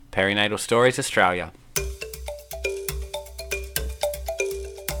Perinatal Stories Australia.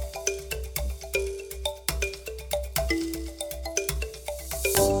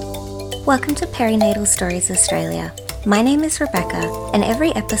 Welcome to Perinatal Stories Australia. My name is Rebecca, and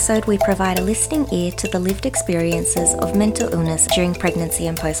every episode we provide a listening ear to the lived experiences of mental illness during pregnancy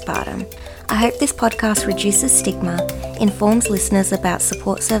and postpartum. I hope this podcast reduces stigma, informs listeners about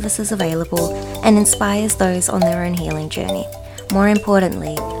support services available, and inspires those on their own healing journey. More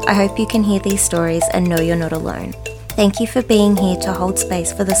importantly, I hope you can hear these stories and know you're not alone. Thank you for being here to hold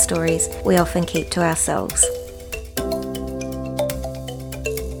space for the stories we often keep to ourselves.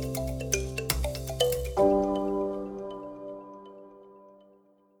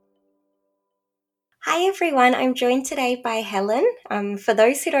 Hi everyone, I'm joined today by Helen. For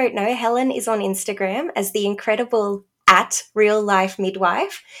those who don't know, Helen is on Instagram as the incredible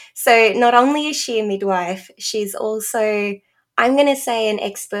 @realLifeMidwife. So not only is she a midwife, she's also, I'm going to say, an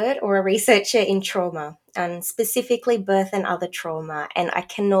expert or a researcher in trauma, specifically birth and other trauma. And I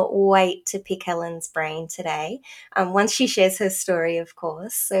cannot wait to pick Helen's brain today, once she shares her story, of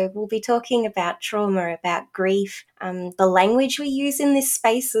course. So we'll be talking about trauma, about grief, the language we use in this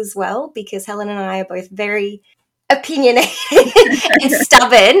space as well, because Helen and I are both very opinionated and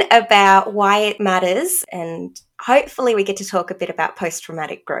stubborn about why it matters, and hopefully we get to talk a bit about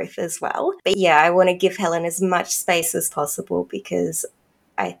post-traumatic growth as well. But yeah, I want to give Helen as much space as possible because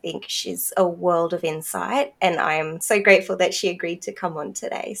I think she's a world of insight, and I'm so grateful that she agreed to come on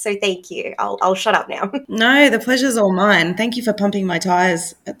today. So thank you. I'll shut up now. No, the pleasure's all mine. Thank you for pumping my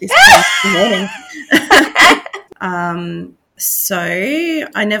tires at this point in the morning. So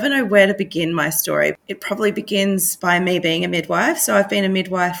I never know where to begin my story. It probably begins by me being a midwife. So I've been a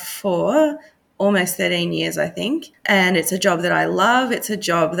midwife for almost 13 years, I think. And it's a job that I love. It's a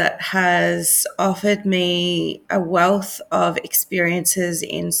job that has offered me a wealth of experiences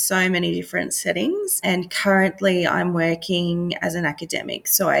in so many different settings. And currently I'm working as an academic.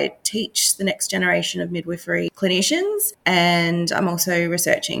 So I teach the next generation of midwifery clinicians, and I'm also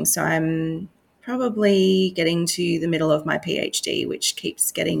researching. So I'm probably getting to the middle of my PhD, which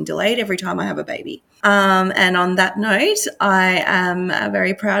keeps getting delayed every time I have a baby. And on that note, I am a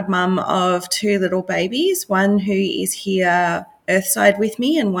very proud mum of two little babies, one who is here earthside with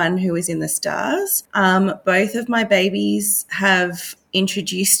me and one who is in the stars. Both of my babies have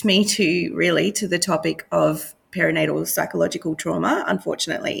introduced me to the topic of perinatal psychological trauma.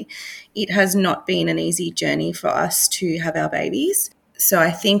 Unfortunately, it has not been an easy journey for us to have our babies. So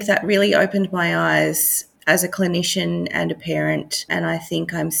I think that really opened my eyes as a clinician and a parent, and I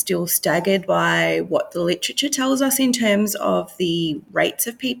think I'm still staggered by what the literature tells us in terms of the rates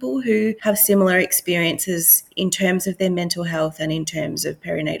of people who have similar experiences in terms of their mental health and in terms of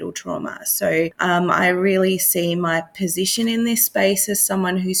perinatal trauma. So I really see my position in this space as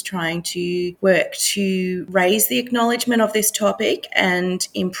someone who's trying to work to raise the acknowledgement of this topic and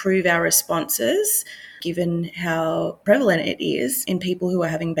improve our responses, given how prevalent it is in people who are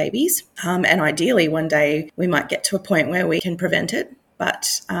having babies. And ideally, one day we might get to a point where we can prevent it.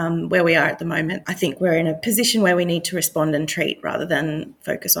 But where we are at the moment, I think we're in a position where we need to respond and treat rather than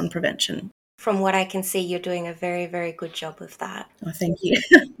focus on prevention. From what I can see, you're doing a very, very good job of that. Oh, thank you.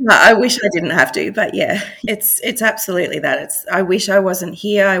 I wish I didn't have to, but yeah, it's absolutely that. I wish I wasn't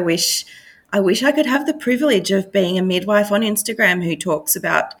here. I wish I could have the privilege of being a midwife on Instagram who talks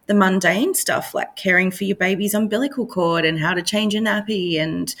about the mundane stuff like caring for your baby's umbilical cord and how to change a nappy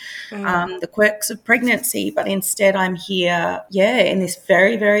and the quirks of pregnancy. But instead I'm here, in this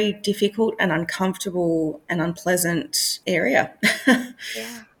very, very difficult and uncomfortable and unpleasant area.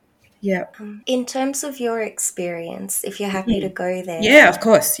 Yeah. Yeah. In terms of your experience, if you're happy to go there. Yeah, of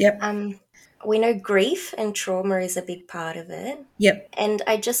course. Yep. We know grief and trauma is a big part of it. Yep. And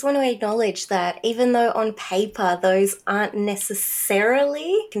I just want to acknowledge that even though on paper those aren't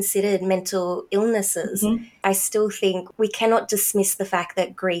necessarily considered mental illnesses, I still think we cannot dismiss the fact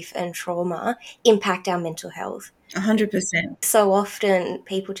that grief and trauma impact our mental health. 100%. So often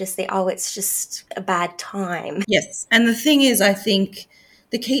people just think, oh, it's just a bad time. Yes. And the thing is, I think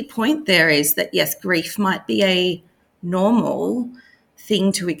the key point there is that, yes, grief might be a normal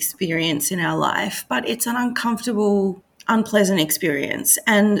thing to experience in our life, but it's an uncomfortable, unpleasant experience.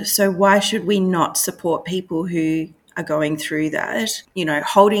 And so why should we not support people who are going through that? You know,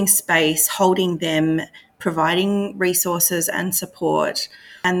 holding space, holding them, providing resources and support,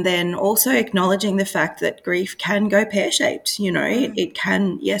 and then also acknowledging the fact that grief can go pear-shaped. You know, it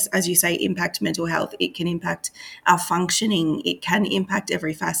can, yes, as you say, impact mental health. It can impact our functioning. It can impact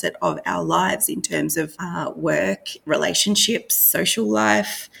every facet of our lives in terms of work, relationships, social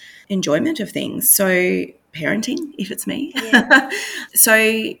life, enjoyment of things. So parenting if it's me. Yeah. So,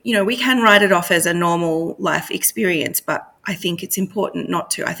 we can write it off as a normal life experience, but I think it's important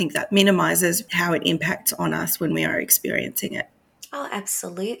not to. I think that minimizes how it impacts on us when we are experiencing it. Oh,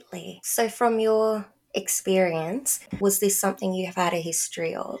 absolutely. So from your experience, was this something you have had a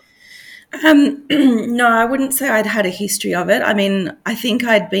history of? No, I wouldn't say I'd had a history of it. I mean, I think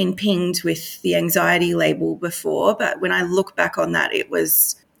I'd been pinged with the anxiety label before, but when I look back on that, it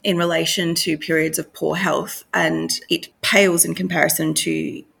was in relation to periods of poor health, and it pales in comparison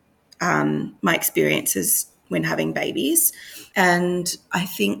to my experiences when having babies. And I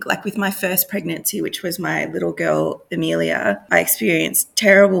think, like with my first pregnancy, which was my little girl, Amelia, I experienced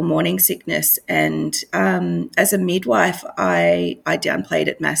terrible morning sickness. And as a midwife, I downplayed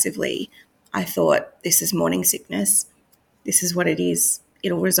it massively. I thought, this is morning sickness. This is what it is.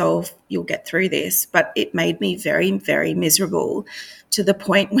 It'll resolve. You'll get through this. But it made me very, very miserable, to the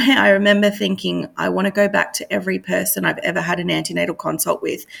point where I remember thinking, I want to go back to every person I've ever had an antenatal consult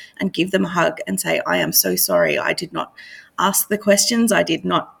with and give them a hug and say, I am so sorry. I did not ask the questions. I did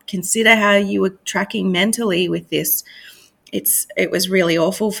not consider how you were tracking mentally with this. It was really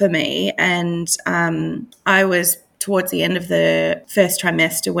awful for me. And I was towards the end of the first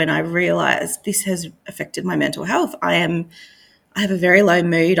trimester when I realized this has affected my mental health. I have a very low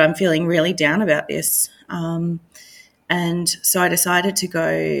mood. I'm feeling really down about this. And so I decided to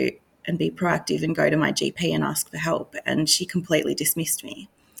go and be proactive and go to my GP and ask for help. And she completely dismissed me.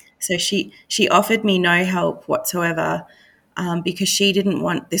 So she offered me no help whatsoever, because she didn't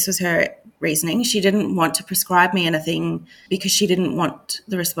want, this was her reasoning, she didn't want to prescribe me anything because she didn't want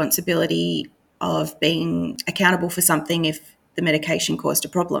the responsibility of being accountable for something if the medication caused a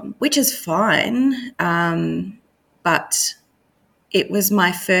problem, which is fine. But it was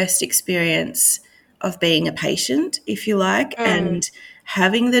my first experience of being a patient, if you like, and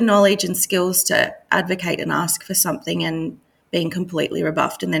having the knowledge and skills to advocate and ask for something and being completely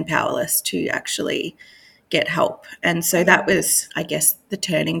rebuffed and then powerless to actually get help. And so that was, I guess, the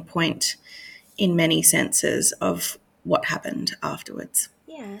turning point in many senses of what happened afterwards.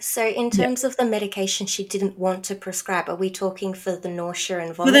 Yeah. So in terms of the medication she didn't want to prescribe, are we talking for the nausea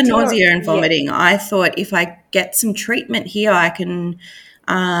and For the vomiting? nausea and vomiting, I thought if I get some treatment here, I can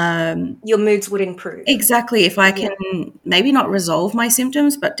your moods would improve. Exactly. If I can maybe not resolve my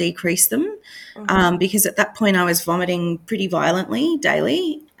symptoms, but decrease them, because at that point I was vomiting pretty violently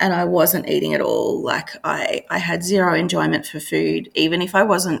daily and I wasn't eating at all. Like I had zero enjoyment for food. Even if I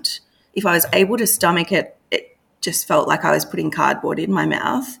was able to stomach it, it just felt like I was putting cardboard in my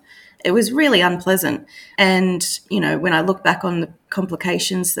mouth. It was really unpleasant. And, when I look back on the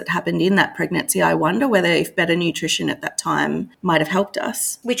complications that happened in that pregnancy, I wonder whether if better nutrition at that time might have helped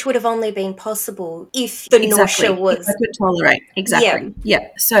us. Which would have only been possible if the nausea was... If I could tolerate. Exactly. Yeah.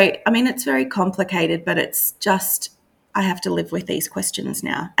 So, I mean, it's very complicated, but it's just, I have to live with these questions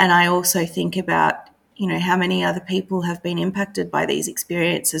now. And I also think about, how many other people have been impacted by these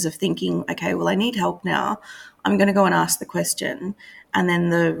experiences of thinking, okay, well, I need help now. I'm going to go and ask the question. And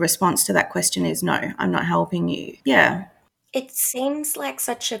then the response to that question is, no, I'm not helping you. Yeah. It seems like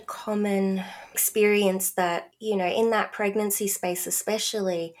such a common experience that, in that pregnancy space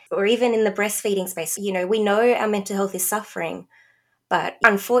especially, or even in the breastfeeding space, we know our mental health is suffering. But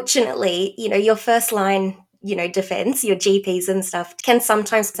unfortunately, your first line, defense, your GPs and stuff can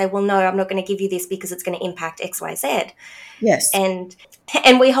sometimes say, well, no, I'm not going to give you this because it's going to impact X, Y, Z. Yes. And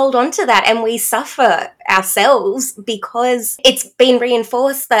we hold on to that and we suffer ourselves because it's been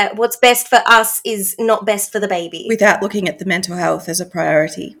reinforced that what's best for us is not best for the baby. Without looking at the mental health as a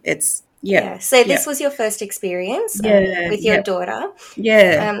priority. So this was your first experience with your daughter.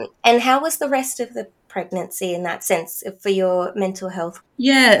 Yeah. And how was the rest of the pregnancy in that sense for your mental health?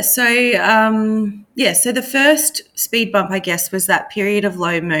 Yeah. So the first speed bump, I guess, was that period of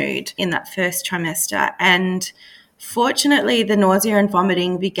low mood in that first trimester. And fortunately, the nausea and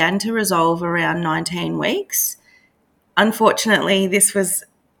vomiting began to resolve around 19 weeks. Unfortunately, this was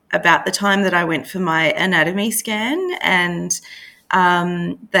about the time that I went for my anatomy scan, and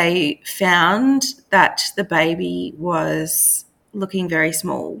they found that the baby was looking very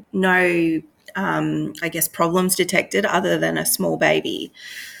small. No, problems detected other than a small baby.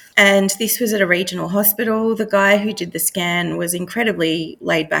 And this was at a regional hospital. The guy who did the scan was incredibly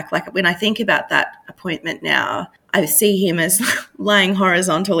laid back. Like when I think about that appointment now, I see him as lying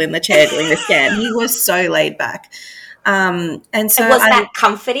horizontal in the chair doing the scan. He was so laid back. And was that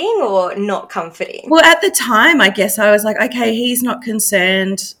comforting or not comforting? Well, at the time, I guess I was like, okay, he's not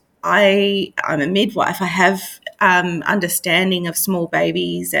concerned. I'm a midwife. I have understanding of small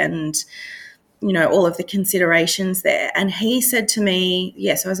babies and all of the considerations there. And he said to me,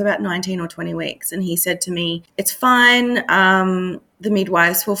 yes, I was about 19 or 20 weeks. And he said to me, it's fine. The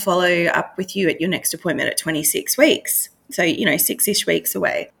midwives will follow up with you at your next appointment at 26 weeks. So, 6-ish weeks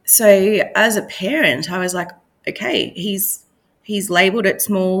away. So as a parent, I was like, okay, he's labelled it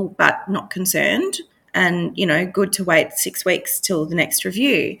small but not concerned, and, good to wait 6 weeks till the next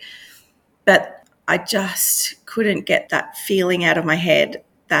review. But I just couldn't get that feeling out of my head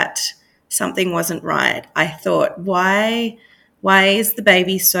that something wasn't right. I thought, why is the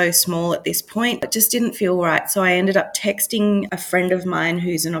baby so small at this point? It just didn't feel right. So I ended up texting a friend of mine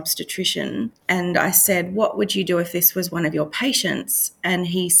who's an obstetrician, and I said, what would you do if this was one of your patients? And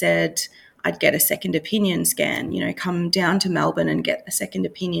he said, I'd get a second opinion scan, come down to Melbourne and get a second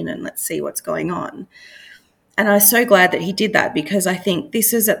opinion and let's see what's going on. And I was so glad that he did that, because I think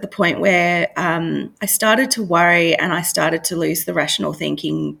this is at the point where I started to worry and I started to lose the rational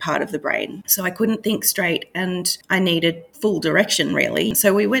thinking part of the brain. So I couldn't think straight and I needed full direction, really.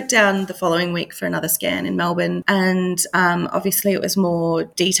 So we went down the following week for another scan in Melbourne, and obviously it was more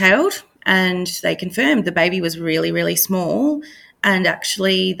detailed, and they confirmed the baby was really, really small. And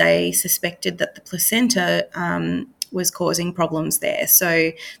actually they suspected that the placenta was causing problems there.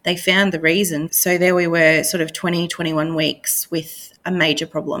 So they found the reason. So there we were, sort of 20, 21 weeks with a major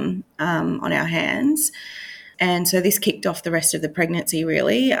problem on our hands. And so this kicked off the rest of the pregnancy,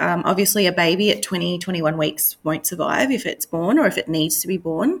 really. Obviously, a baby at 20, 21 weeks won't survive if it's born or if it needs to be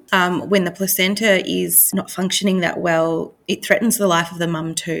born. When the placenta is not functioning that well, it threatens the life of the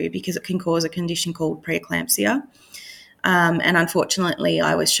mum too, because it can cause a condition called preeclampsia. And unfortunately,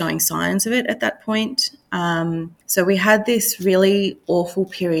 I was showing signs of it at that point. So we had this really awful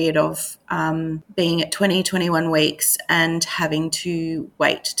period of being at 20, 21 weeks and having to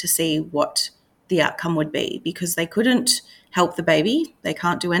wait to see what the outcome would be, because they couldn't help the baby. They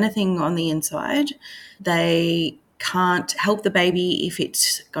can't do anything on the inside. They can't help the baby if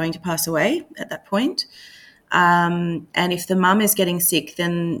it's going to pass away at that point. And if the mum is getting sick,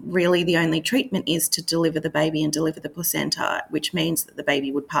 then really the only treatment is to deliver the baby and deliver the placenta, which means that the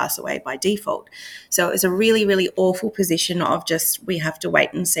baby would pass away by default. So it was a really, really awful position of just, we have to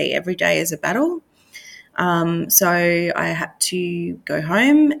wait and see. Every day is a battle. So I had to go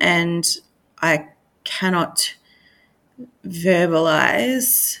home, and I cannot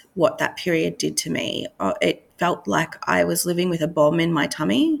verbalize what that period did to me. It felt like I was living with a bomb in my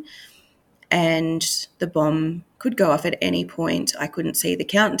tummy, and the bomb could go off at any point. I couldn't see the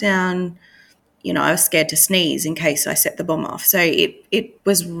countdown. I was scared to sneeze in case I set the bomb off. So it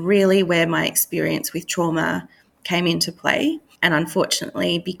was really where my experience with trauma came into play. And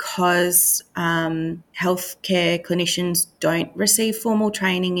unfortunately, because healthcare clinicians don't receive formal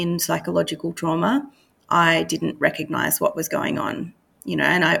training in psychological trauma, I didn't recognise what was going on.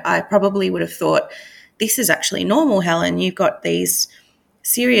 And I probably would have thought, this is actually normal, Helen. You've got these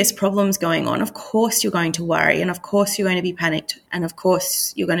serious problems going on. Of course you're going to worry, and of course you're going to be panicked, and of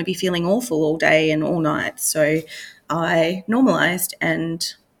course you're going to be feeling awful all day and all night. So I normalised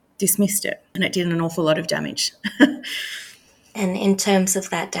and dismissed it, and it did an awful lot of damage. And in terms of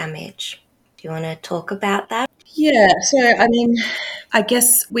that damage, do you want to talk about that? Yeah, so I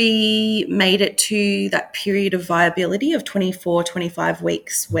guess we made it to that period of viability of 24, 25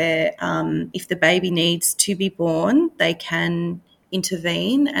 weeks where if the baby needs to be born, they can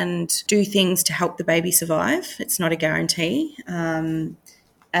intervene and do things to help the baby survive. It's not a guarantee. And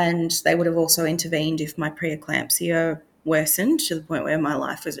they would have also intervened if my preeclampsia worsened to the point where my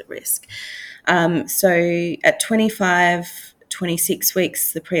life was at risk. So at 25, 26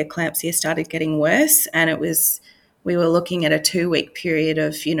 weeks, the preeclampsia started getting worse, and we were looking at a 2-week period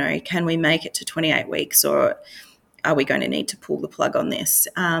of, can we make it to 28 weeks, or are we going to need to pull the plug on this?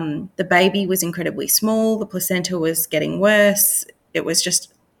 The baby was incredibly small. The placenta was getting worse. It was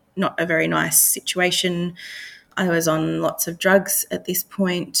just not a very nice situation. I was on lots of drugs at this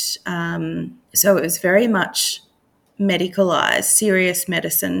point. So it was very much medicalised, serious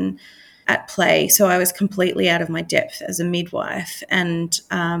medicine at play. So I was completely out of my depth as a midwife. And,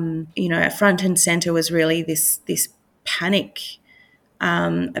 front and centre was really this panic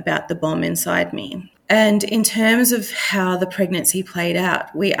about the bomb inside me. And in terms of how the pregnancy played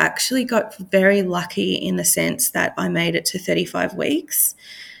out, we actually got very lucky in the sense that I made it to 35 weeks.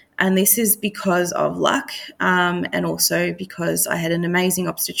 And this is because of luck, and also because I had an amazing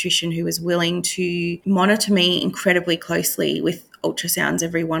obstetrician who was willing to monitor me incredibly closely with ultrasounds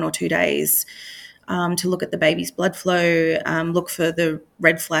every 1 or 2 days, to look at the baby's blood flow, look for the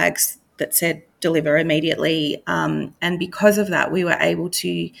red flags that said deliver immediately. And because of that, we were able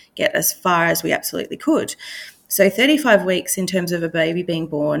to get as far as we absolutely could. So 35 weeks in terms of a baby being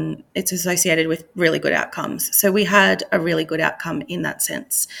born, it's associated with really good outcomes. So we had a really good outcome in that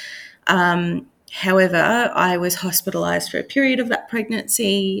sense. However, I was hospitalised for a period of that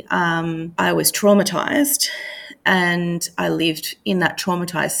pregnancy. I was traumatised, and I lived in that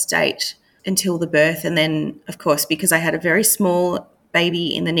traumatised state until the birth. And then, of course, because I had a very small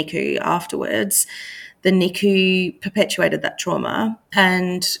baby in the NICU afterwards, the NICU perpetuated that trauma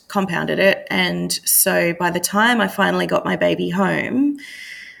and compounded it. And so by the time I finally got my baby home,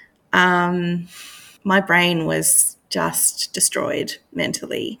 my brain was just destroyed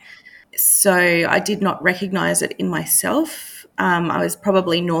mentally. So I did not recognize it in myself. I was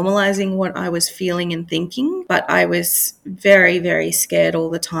probably normalizing what I was feeling and thinking, but I was very, very scared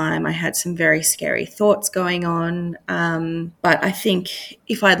all the time. I had some very scary thoughts going on. But I think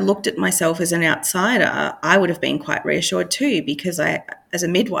if I'd looked at myself as an outsider, I would have been quite reassured too, because as a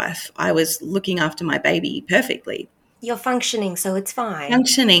midwife, I was looking after my baby perfectly. You're functioning, so it's fine.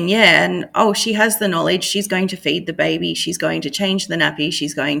 Functioning, yeah. And, she has the knowledge. She's going to feed the baby. She's going to change the nappy.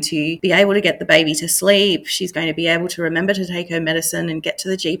 She's going to be able to get the baby to sleep. She's going to be able to remember to take her medicine and get to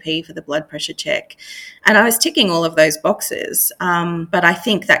the GP for the blood pressure check. And I was ticking all of those boxes. But I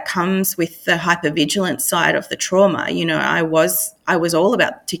think that comes with the hypervigilance side of the trauma. I was all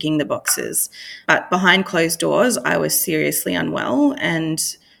about ticking the boxes. But behind closed doors, I was seriously unwell, and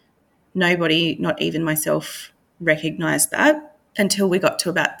nobody, not even myself, recognised that until we got to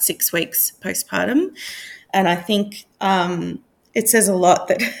about 6 weeks postpartum. And I think it says a lot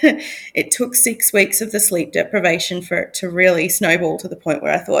that it took 6 weeks of the sleep deprivation for it to really snowball to the point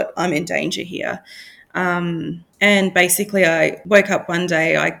where I thought, I'm in danger here. And basically I woke up one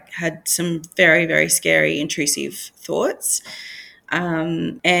day, I had some very, very scary, intrusive thoughts.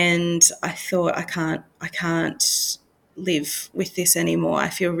 And I thought, I can't live with this anymore. I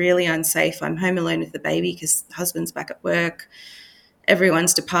feel really unsafe. I'm home alone with the baby because husband's back at work.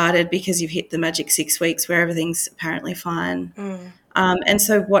 Everyone's departed because you've hit the magic 6 weeks where everything's apparently fine. And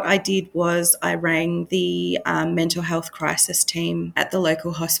so what I did was I rang the mental health crisis team at the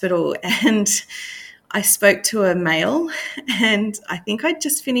local hospital, and I spoke to a male, and I think I'd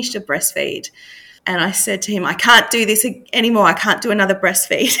just finished a breastfeed. And I said to him, I can't do this anymore. I can't do another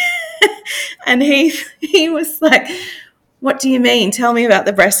breastfeed. And he was like, what do you mean? Tell me about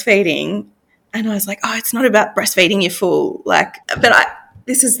the breastfeeding. And I was like, it's not about breastfeeding, you fool.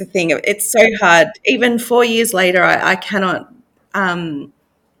 This is the thing. It's so hard. Even 4 years later, I cannot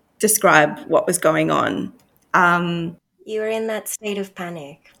describe what was going on. You were in that state of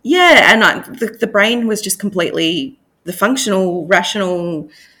panic. Yeah, and the brain was just completely, the functional, rational,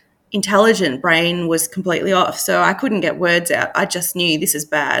 intelligent brain was completely off. So I couldn't get words out. I just knew this is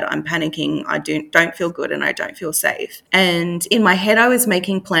bad. I'm panicking. I don't feel good, and I don't feel safe. And in my head, I was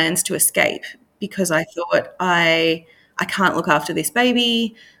making plans to escape because I thought I can't look after this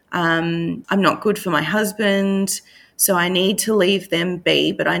baby. I'm not good for my husband. So I need to leave them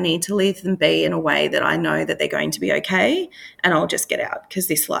be, but I need to leave them be in a way that I know that they're going to be okay, and I'll just get out because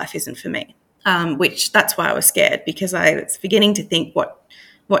this life isn't for me. Which that's why I was scared, because I was beginning to think,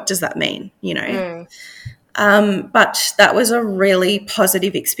 what does that mean, But that was a really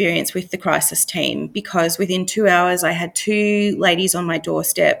positive experience with the crisis team, because within 2 hours I had 2 ladies on my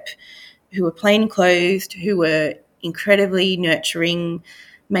doorstep who were plainclothed, who were incredibly nurturing,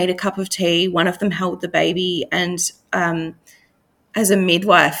 made a cup of tea. One of them held the baby. And as a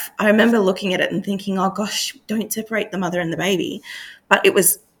midwife, I remember looking at it and thinking, oh gosh, don't separate the mother and the baby. But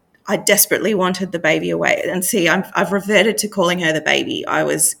I desperately wanted the baby away. And see, I've reverted to calling her the baby. I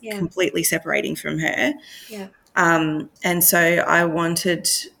was completely separating from her. Yeah. And so I wanted,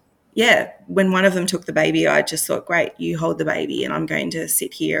 when one of them took the baby, I just thought, great, you hold the baby and I'm going to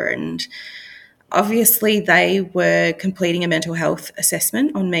sit here. And obviously they were completing a mental health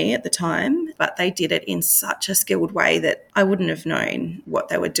assessment on me at the time, but they did it in such a skilled way that I wouldn't have known what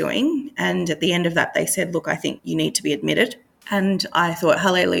they were doing. And at the end of that, they said, look, I think you need to be admitted. And I thought,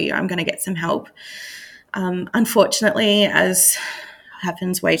 hallelujah, I'm going to get some help. Unfortunately, as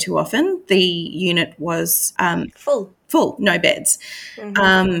happens way too often, the unit was full, no beds.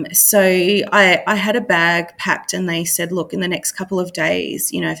 Mm-hmm. So I had a bag packed, and they said, look, in the next couple of days,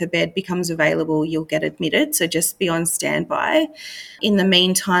 if a bed becomes available, you'll get admitted. So just be on standby. In the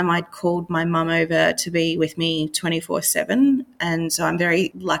meantime, I'd called my mum over to be with me 24/7. And so I'm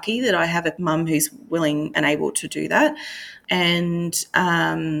very lucky that I have a mum who's willing and able to do that. And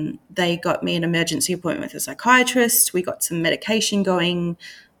they got me an emergency appointment with a psychiatrist. We got some medication going,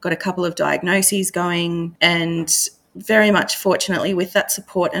 got a couple of diagnoses going, and very much fortunately with that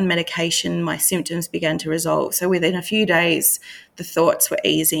support and medication, my symptoms began to resolve. So within a few days, the thoughts were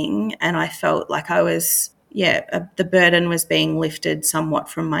easing, and I felt like I was the burden was being lifted somewhat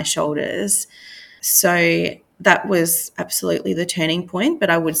from my shoulders. So that was absolutely the turning point. But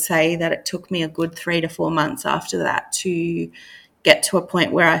I would say that it took me a good 3 to 4 months after that to get to a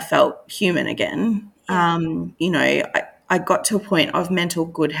point where I felt human again. Yeah. I got to a point of mental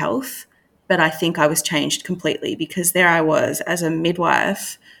good health, but I think I was changed completely because there I was as a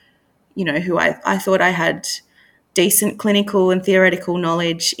midwife, who I thought I had decent clinical and theoretical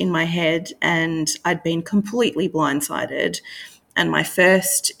knowledge in my head, and I'd been completely blindsided. And my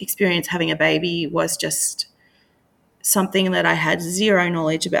first experience having a baby was just something that I had zero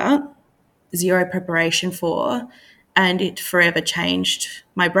knowledge about, zero preparation for, and it forever changed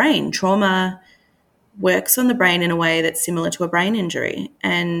my brain. Trauma works on the brain in a way that's similar to a brain injury,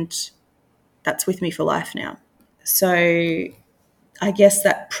 and that's with me for life now. So I guess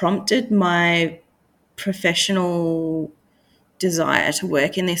that prompted my professional desire to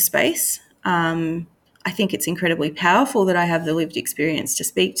work in this space. I think it's incredibly powerful that I have the lived experience to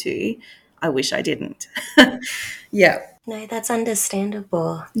speak to. I wish I didn't. Yeah. No, that's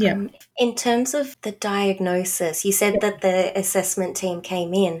understandable. Yeah. In terms of the diagnosis, you said that the assessment team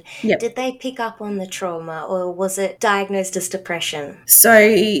came in. Yep. Did they pick up on the trauma, or was it diagnosed as depression? So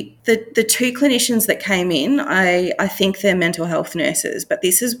the two clinicians that came in, I think they're mental health nurses, but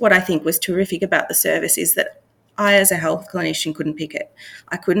this is what I think was terrific about the service is that I, as a health clinician, couldn't pick it.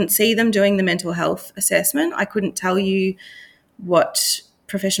 I couldn't see them doing the mental health assessment. I couldn't tell you what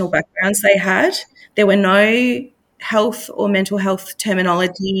professional backgrounds they had. There were no health or mental health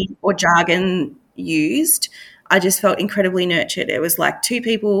terminology or jargon used. I just felt incredibly nurtured. It was like two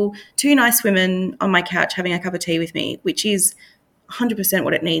people, two nice women on my couch having a cup of tea with me, which is 100%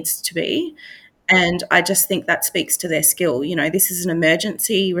 what it needs to be. And I just think that speaks to their skill. This is an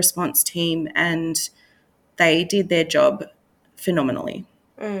emergency response team, and they did their job phenomenally.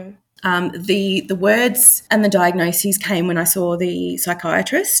 Mm. The words and the diagnoses came when I saw the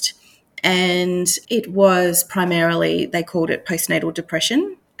psychiatrist, and it was primarily, they called it postnatal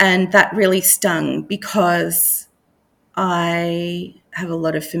depression. And that really stung because I have a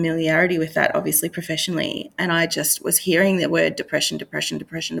lot of familiarity with that, obviously professionally. And I just was hearing the word depression.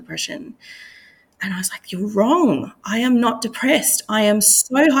 And I was like, you're wrong. I am not depressed. I am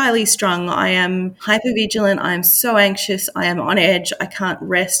so highly strung. I am hypervigilant. I am so anxious. I am on edge. I can't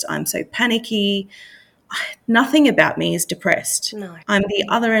rest. I'm so panicky. Nothing about me is depressed. No. I'm the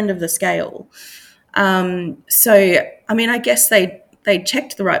other end of the scale. I guess they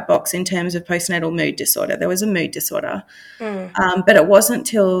checked the right box in terms of postnatal mood disorder. There was a mood disorder. But it wasn't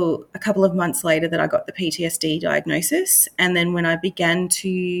till a couple of months later that I got the PTSD diagnosis. And then when I began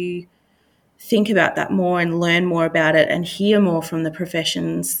to think about that more and learn more about it and hear more from the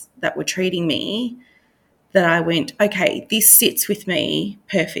professions that were treating me, that I went, okay, this sits with me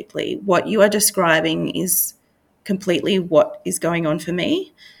perfectly. What you are describing is completely what is going on for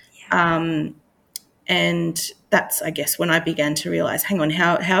me. Yeah. And that's, I guess, when I began to realize, hang on,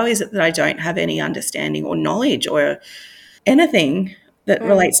 how is it that I don't have any understanding or knowledge or anything that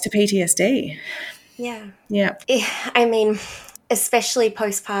relates to PTSD? Yeah. Yeah. I mean, especially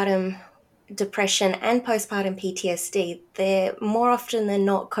postpartum depression and postpartum PTSD, they're more often than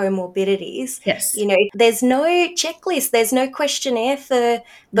not comorbidities. Yes. There's no checklist, there's no questionnaire for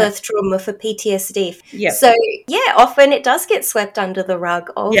birth trauma for PTSD. Yep. So, yeah, often it does get swept under the rug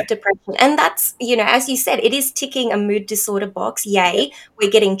of Yep. depression. And that's, as you said, it is ticking a mood disorder box. Yay, Yep.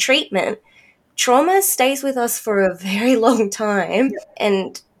 we're getting treatment. Trauma stays with us for a very long time. Yep.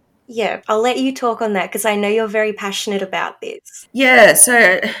 And yeah, I'll let you talk on that because I know you're very passionate about this. Yeah,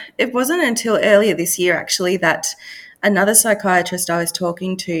 so it wasn't until earlier this year, actually, that another psychiatrist I was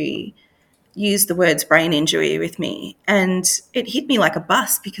talking to used the words brain injury with me. And it hit me like a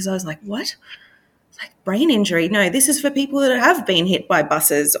bus because I was like, what? It's like, brain injury? No, this is for people that have been hit by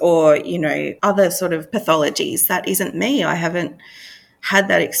buses or, other sort of pathologies. That isn't me. I haven't had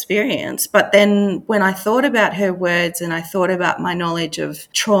that experience. But then when I thought about her words and I thought about my knowledge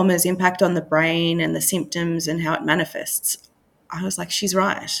of trauma's impact on the brain and the symptoms and how it manifests, I was like, she's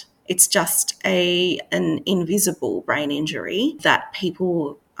right. It's just an invisible brain injury that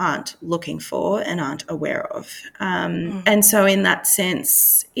people aren't looking for and aren't aware of. And so in that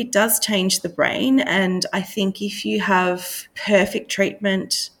sense, it does change the brain. And I think if you have perfect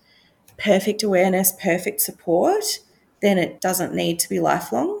treatment, perfect awareness, perfect support, then it doesn't need to be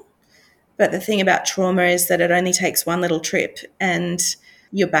lifelong. But the thing about trauma is that it only takes one little trip and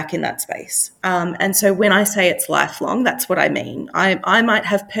you're back in that space. And so when I say it's lifelong, that's what I mean. I might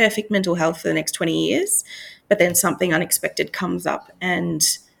have perfect mental health for the next 20 years, but then something unexpected comes up and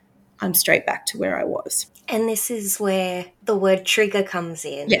I'm straight back to where I was. And this is where the word trigger comes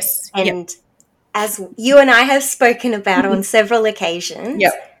in. Yes. And as you and I have spoken about on several occasions,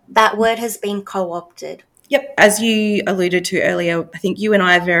 Yep. that word has been co-opted. Yep. As you alluded to earlier, I think you and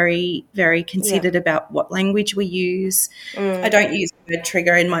I are very, very considered about what language we use. I don't use the word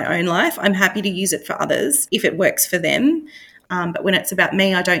trigger in my own life. I'm happy to use it for others if it works for them. But when it's about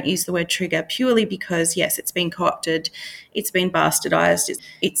me, I don't use the word trigger purely because, yes, it's been co-opted, it's been bastardized.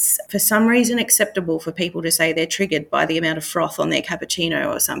 It's for some reason acceptable for people to say they're triggered by the amount of froth on their cappuccino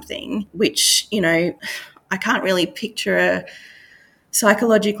or something, which, you know, I can't really picture a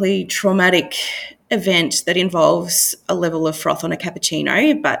psychologically traumatic event that involves a level of froth on a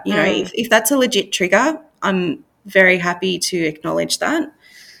cappuccino. But, you know, if that's a legit trigger, I'm very happy to acknowledge that.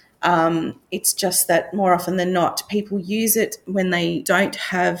 It's just that more often than not, people use it when they don't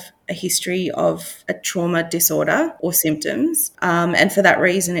have a history of a trauma disorder or symptoms. And for that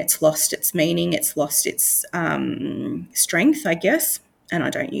reason, it's lost its meaning, it's lost its strength, I guess. And I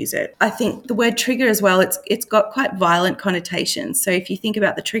don't use it. I think the word trigger as well, it's got quite violent connotations. So if you think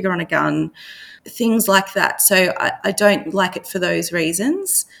about the trigger on a gun, things like that. So I don't like it for those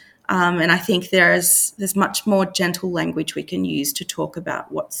reasons. And I think there's much more gentle language we can use to talk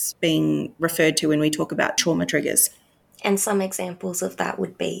about what's being referred to when we talk about trauma triggers. And some examples of that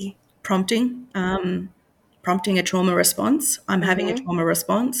would be? Prompting a trauma response. I'm having a trauma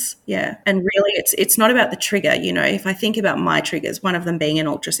response. Yeah. And really it's not about the trigger. You know, if I think about my triggers, one of them being an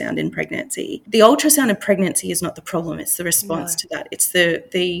ultrasound in pregnancy, the ultrasound in pregnancy is not the problem. It's the response to that. It's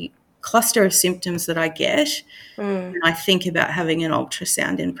the cluster of symptoms that I get when I think about having an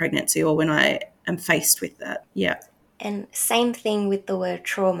ultrasound in pregnancy or when I am faced with that. Yeah. And same thing with the word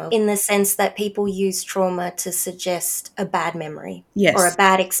trauma, in the sense that people use trauma to suggest a bad memory or a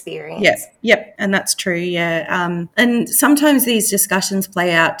bad experience. Yes, yep, and that's true, yeah. And sometimes these discussions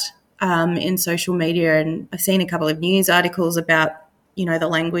play out in social media, and I've seen a couple of news articles about, you know, the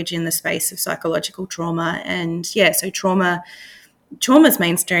language in the space of psychological trauma. And, yeah, so trauma's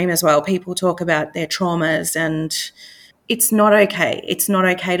mainstream as well. People talk about their traumas, and it's not okay. It's not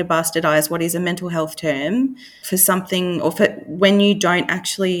okay to bastardize what is a mental health term for something, or for when you don't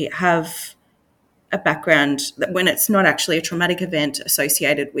actually have a background, when it's not actually a traumatic event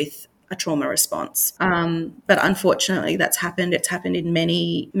associated with a trauma response. But unfortunately that's happened. It's happened in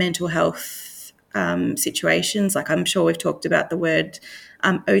many mental health situations. Like, I'm sure we've talked about the word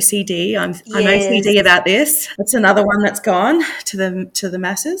OCD. I'm OCD about this. It's another one that's gone to the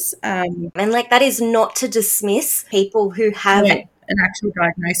masses. And like, that is not to dismiss people who have an actual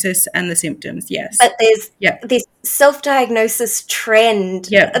diagnosis and the symptoms, yes. But there's this self-diagnosis trend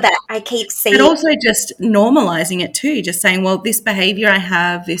that I keep seeing. And also just normalizing it too, just saying, well, this behavior I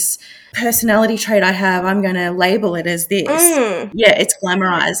have, this personality trait I have, I'm going to label it as this. Yeah, it's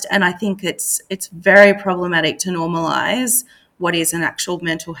glamorized. And I think it's very problematic to normalize what is an actual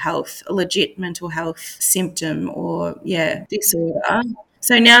mental health, a legit mental health symptom or, disorder.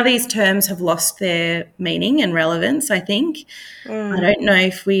 So now these terms have lost their meaning and relevance, I think. I don't know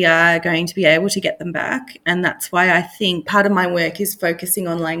if we are going to be able to get them back. And that's why I think part of my work is focusing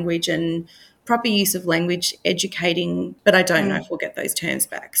on language and proper use of language, educating, but I don't know if we'll get those terms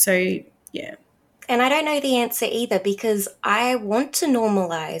back. So, yeah. And I don't know the answer either, because I want to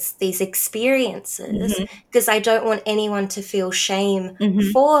normalize these experiences because I don't want anyone to feel shame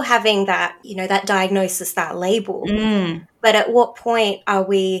for having that, you know, that diagnosis, that label. But at what point are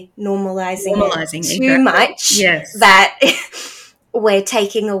we normalizing it too much that we're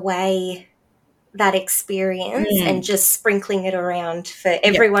taking away that experience and just sprinkling it around for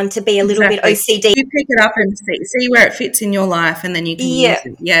everyone to be a little bit OCD? You pick it up and see where it fits in your life, and then you can use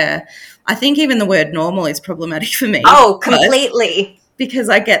it. Yeah. I think even the word normal is problematic for me. Oh, completely. Because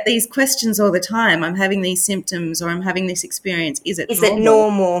I get these questions all the time. I'm having these symptoms or I'm having this experience. Is it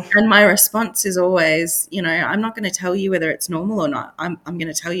normal? And my response is always, you know, I'm not going to tell you whether it's normal or not. I'm going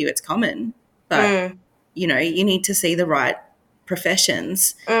to tell you it's common. But, you know, you need to see the right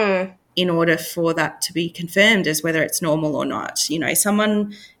professions in order for that to be confirmed as whether it's normal or not. You know,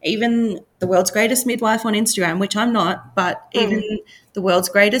 someone, even the world's greatest midwife on Instagram, which I'm not, but even the world's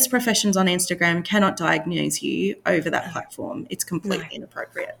greatest professions on Instagram cannot diagnose you over that platform. It's completely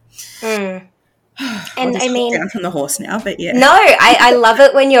inappropriate. And I mean, down from the horse now, but yeah. No, I love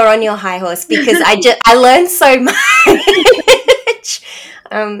it when you're on your high horse, because I learned so much.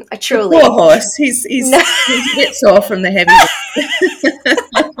 I truly. The poor horse. He's a bit sore from the heavy.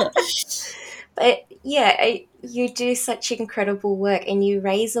 But yeah, you do such incredible work, and you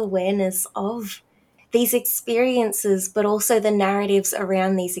raise awareness of these experiences, but also the narratives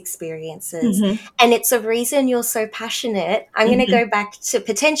around these experiences. And it's a reason you're so passionate. I'm going to go back to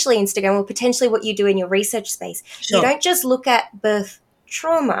potentially Instagram, or potentially what you do in your research space. You don't just look at birth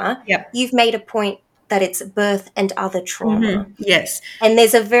trauma, Yep. you've made a point that it's birth and other trauma. Yes. And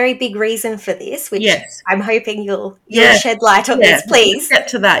there's a very big reason for this, which Yes. I'm hoping you'll Yeah. shed light on this, Let's please. get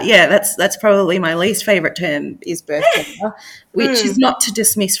to that. Yeah, that's probably my least favourite term is birth trauma, which is not to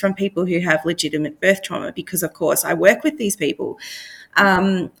dismiss from people who have legitimate birth trauma, because of course I work with these people.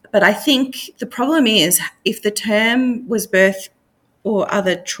 But I think the problem is if the term was birth or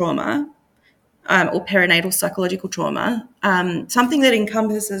other trauma, or perinatal psychological trauma, something that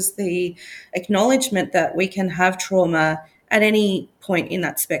encompasses the acknowledgement that we can have trauma at any point in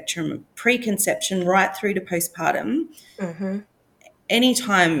that spectrum, preconception right through to postpartum. Any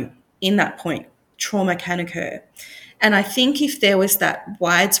time in that point, trauma can occur. And I think if there was that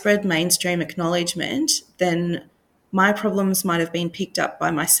widespread mainstream acknowledgement, then my problems might have been picked up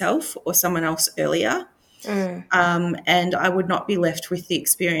by myself or someone else earlier. And I would not be left with the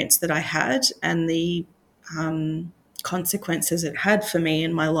experience that I had and the consequences it had for me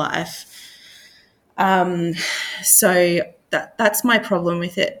in my life. So that's my problem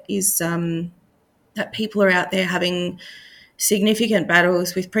with it, is that people are out there having significant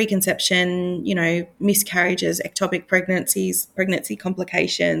battles with preconception, miscarriages, ectopic pregnancies, pregnancy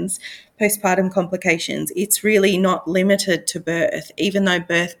complications, postpartum complications. It's really not limited to birth, even though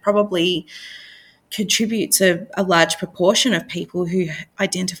birth probably contributes a large proportion of people who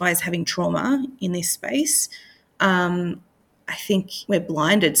identify as having trauma in this space. I think we're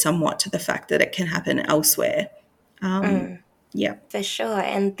blinded somewhat to the fact that it can happen elsewhere. Yeah. For sure.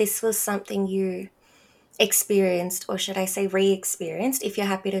 And this was something you experienced, or should I say re-experienced, if you're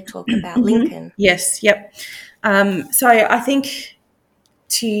happy to talk about Lincoln. Yes, yep. So I think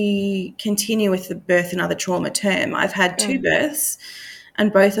to continue with the birth and other trauma term, I've had 2 births,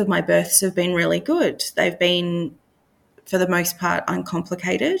 and both of my births have been really good. They've been, for the most part,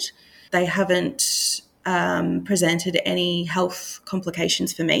 uncomplicated. They haven't presented any health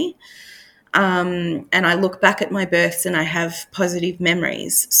complications for me. And I look back at my births and I have positive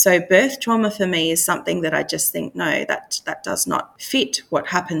memories. So birth trauma for me is something that I just think, no, that does not fit what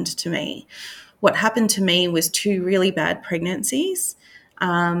happened to me. What happened to me was 2 really bad pregnancies.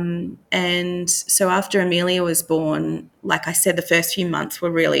 And so after Amelia was born, like I said, the first few months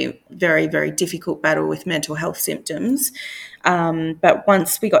were really very, very difficult battle with mental health symptoms. But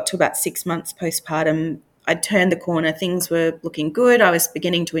once we got to about 6 months postpartum, I'd turned the corner. Things were looking good. I was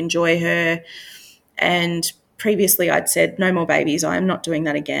beginning to enjoy her. And previously I'd said, no more babies. I am not doing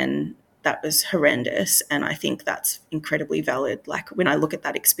that again. That was horrendous. And I think that's incredibly valid. Like when I look at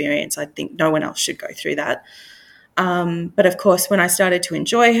that experience, I think no one else should go through that. But of course, when I started to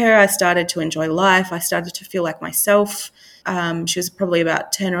enjoy her, I started to enjoy life. I started to feel like myself. She was probably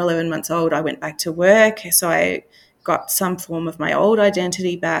about 10 or 11 months old. I went back to work. So I got some form of my old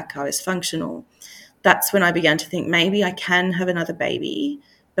identity back. I was functional. That's when I began to think maybe I can have another baby,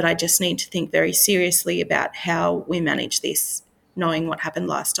 but I just need to think very seriously about how we manage this, knowing what happened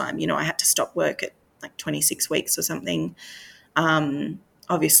last time. I had to stop work at like 26 weeks or something.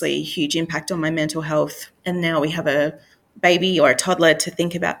 Obviously, huge impact on my mental health. And now we have a baby or a toddler to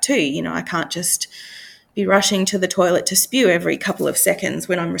think about too. I can't just be rushing to the toilet to spew every couple of seconds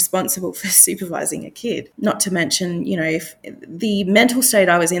when I'm responsible for supervising a kid. Not to mention, if the mental state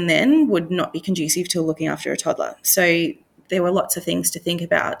I was in then would not be conducive to looking after a toddler. So there were lots of things to think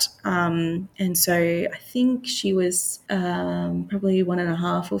about. And so I think she was probably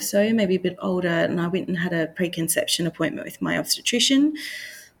 1.5 or so, maybe a bit older, and I went and had a preconception appointment with my obstetrician,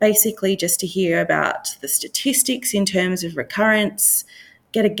 basically just to hear about the statistics in terms of recurrence,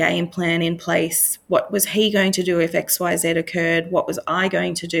 get a game plan in place. What was he going to do if XYZ occurred? What was I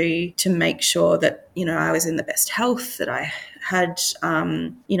going to do to make sure that, I was in the best health, that I had,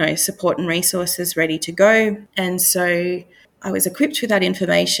 support and resources ready to go. And so I was equipped with that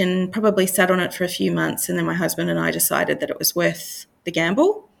information, probably sat on it for a few months, and then my husband and I decided that it was worth the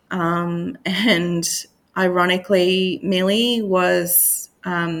gamble. And ironically, Millie was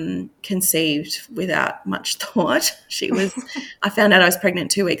conceived without much thought. I found out I was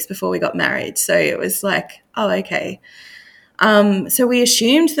pregnant 2 weeks before we got married. So it was like, oh, okay. So we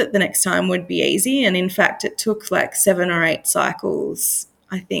assumed that the next time would be easy. And in fact, it took like 7 or 8 cycles,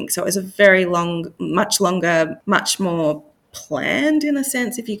 I think. So it was a very long, much longer, much more planned in a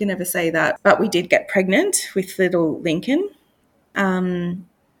sense, if you can ever say that. But we did get pregnant with little Lincoln.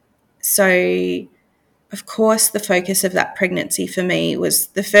 So of course, the focus of that pregnancy for me was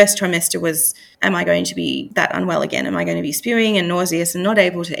the first trimester was, am I going to be that unwell again? Am I going to be spewing and nauseous and not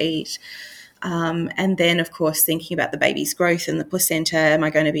able to eat? And then, of course, thinking about the baby's growth and the placenta, am I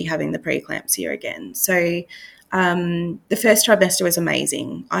going to be having the preeclampsia again? So The first trimester was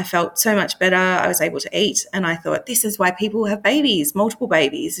amazing. I felt so much better. I was able to eat, and I thought, this is why people have babies, multiple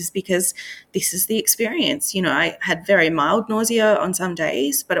babies, is because this is the experience. You know, I had very mild nausea on some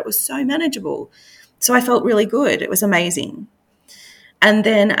days, but it was so manageable. So I felt really good. It was amazing. And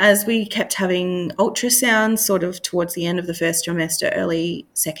then as we kept having ultrasounds sort of towards the end of the first trimester, early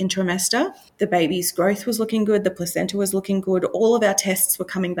second trimester, the baby's growth was looking good, the placenta was looking good, all of our tests were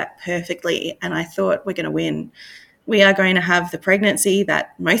coming back perfectly. And I thought, we're going to win. We are going to have the pregnancy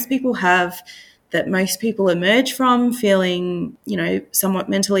that most people have, that most people emerge from feeling, you know, somewhat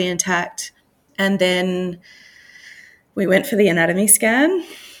mentally intact. And then we went for the anatomy scan,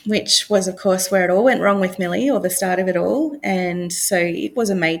 which was, of course, where it all went wrong with Millie, or the start of it all. And so it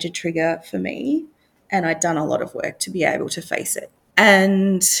was a major trigger for me, and I'd done a lot of work to be able to face it.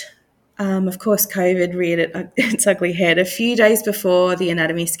 And of course, COVID reared its ugly head. A few days before the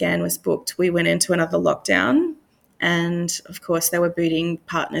anatomy scan was booked, we went into another lockdown, and of course, they were booting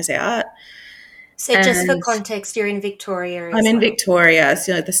partners out. So just for context, you're in Victoria as I'm in well. Victoria,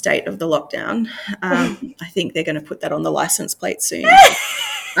 so the state of the lockdown. I think they're going to put that on the license plate soon.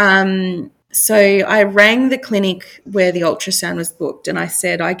 So I rang the clinic where the ultrasound was booked, and I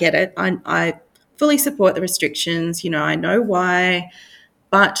said, I get it. I fully support the restrictions. You know, I know why,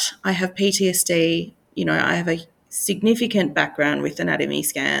 but I have PTSD. You know, I have a significant background with anatomy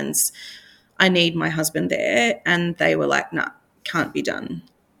scans. I need my husband there. And they were like, nah, can't be done.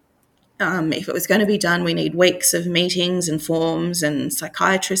 If it was going to be done, we need weeks of meetings and forms and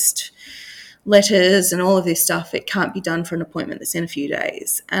psychiatrist letters and all of this stuff. It can't be done for an appointment that's in a few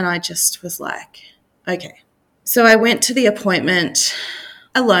days. And I just was like, okay. So I went to the appointment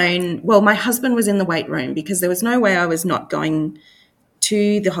alone. Well, my husband was in the wait room because there was no way I was not going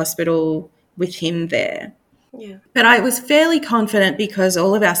to the hospital with him there. Yeah. But I was fairly confident because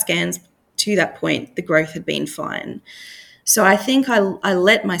all of our scans to that point, the growth had been fine. So I think I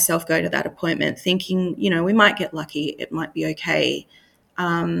let myself go to that appointment thinking, you know, we might get lucky. It might be okay.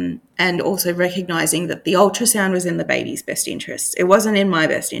 And also recognizing that the ultrasound was in the baby's best interest. It wasn't in my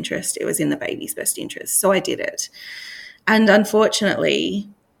best interest. It was in the baby's best interest. So I did it. And unfortunately,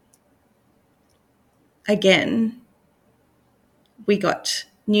 again, we got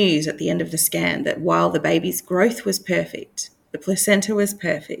news at the end of the scan that while the baby's growth was perfect, the placenta was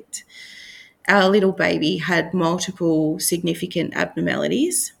perfect, our little baby had multiple significant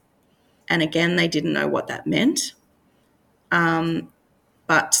abnormalities. And again, they didn't know what that meant.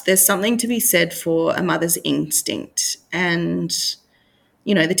 But there's something to be said for a mother's instinct. And,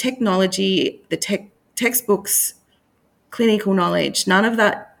 you know, the technology, the textbooks, clinical knowledge, none of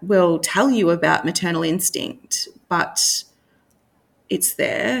that will tell you about maternal instinct, but it's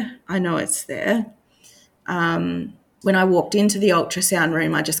there. I know it's there. When I walked into the ultrasound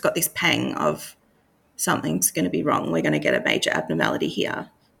room, I just got this pang of something's going to be wrong. We're going to get a major abnormality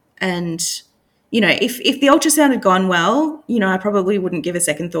here. And, you know, if the ultrasound had gone well, you know, I probably wouldn't give a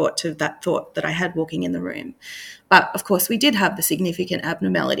second thought to that thought that I had walking in the room. But, of course, we did have the significant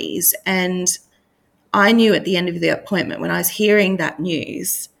abnormalities. And I knew at the end of the appointment when I was hearing that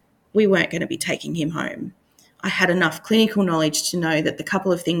news, we weren't going to be taking him home. I had enough clinical knowledge to know that the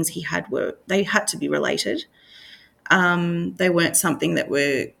couple of things he had they had to be related. They weren't something that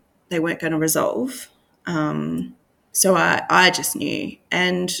they weren't going to resolve. So I just knew.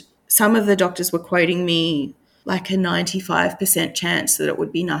 And some of the doctors were quoting me like a 95% chance that it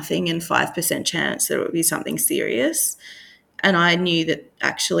would be nothing and 5% chance that it would be something serious. And I knew that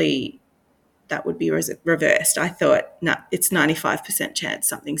actually that would be reversed. I thought, no, it's 95% chance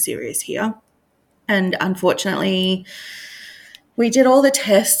something serious here. And unfortunately, we did all the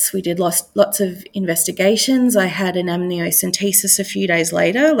tests. We did lots of investigations. I had an amniocentesis a few days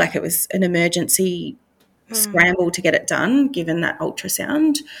later, like it was an emergency scramble to get it done, given that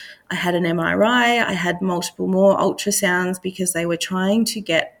ultrasound. I had an MRI. I had multiple more ultrasounds because they were trying to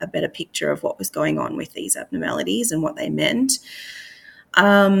get a better picture of what was going on with these abnormalities and what they meant.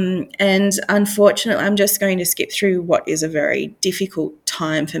 And unfortunately, I'm just going to skip through what is a very difficult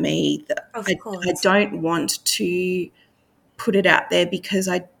time for me. I don't want to put it out there because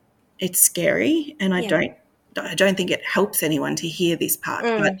it's scary, and I don't think it helps anyone to hear this part.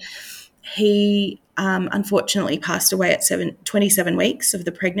 But he unfortunately passed away at 27 weeks of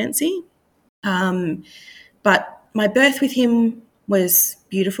the pregnancy. But my birth with him was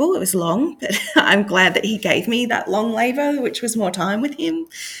beautiful. It was long, but I'm glad that he gave me that long labour, which was more time with him.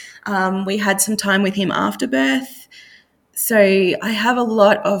 We had some time with him after birth. So I have a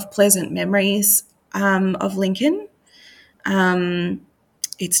lot of pleasant memories of Lincoln.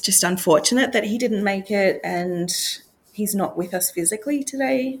 It's just unfortunate that he didn't make it and he's not with us physically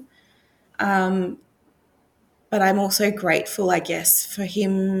today. But I'm also grateful, I guess, for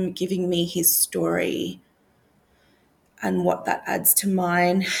him giving me his story and what that adds to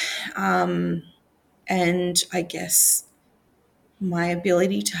mine. And I guess my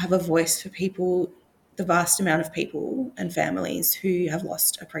ability to have a voice for people, the vast amount of people and families who have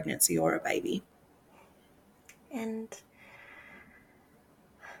lost a pregnancy or a baby. And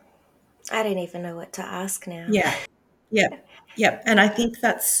I don't even know what to ask now. Yeah. Yep. And I think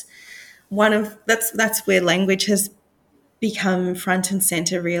that's that's where language has become front and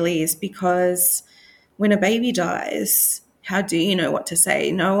center, really, is because when a baby dies, how do you know what to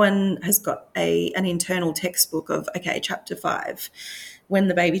say? No one has got an internal textbook of, okay, chapter 5, when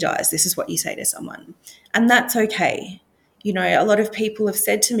the baby dies, this is what you say to someone. And that's okay. You know, a lot of people have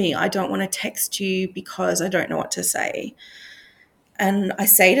said to me, I don't want to text you because I don't know what to say. And I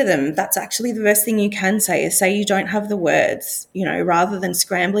say to them, that's actually the best thing you can say, is say you don't have the words, you know, rather than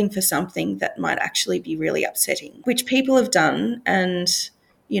scrambling for something that might actually be really upsetting, which people have done. And,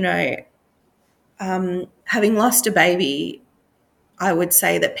 you know, having lost a baby, I would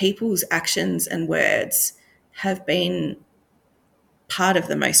say that people's actions and words have been part of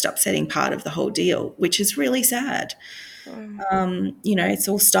the most upsetting part of the whole deal, which is really sad. You know, it's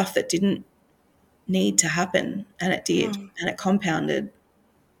all stuff that didn't need to happen, and it did, and it compounded.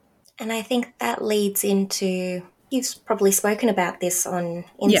 And I think that leads into, you've probably spoken about this on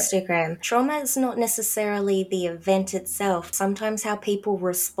Yeah. Instagram. Trauma is not necessarily the event itself. Sometimes how people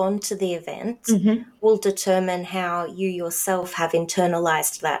respond to the event will determine how you yourself have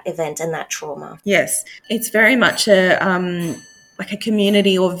internalized that event and that trauma. Yes, it's very much a like a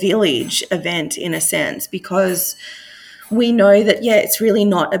community or village event in a sense, because we know that, yeah, it's really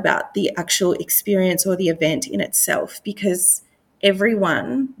not about the actual experience or the event in itself, because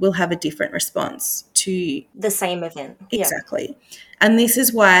everyone will have a different response to the same event. Exactly. And this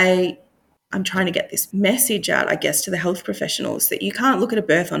is why I'm trying to get this message out, I guess, to the health professionals, that you can't look at a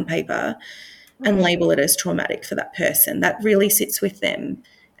birth on paper and label it as traumatic for that person. That really sits with them.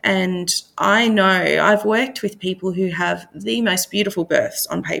 And I know I've worked with people who have the most beautiful births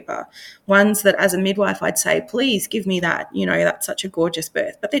on paper, ones that as a midwife I'd say, please give me that, you know, that's such a gorgeous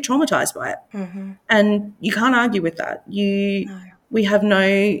birth, but they're traumatized by it. And you can't argue with that. We have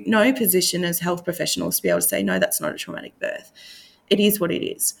no position as health professionals to be able to say, no, that's not a traumatic birth. It is what it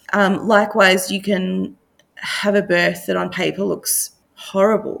is. Likewise, you can have a birth that on paper looks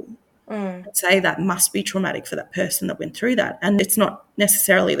horrible, and say that must be traumatic for that person that went through that. And it's not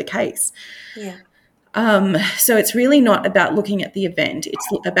necessarily the case. Yeah. So it's really not about looking at the event. It's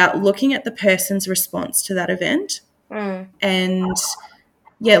about looking at the person's response to that event. And,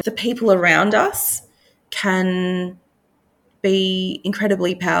 yeah, the people around us can be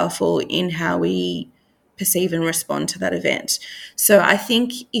incredibly powerful in how we perceive and respond to that event. So I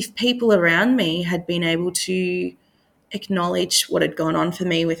think if people around me had been able to acknowledge what had gone on for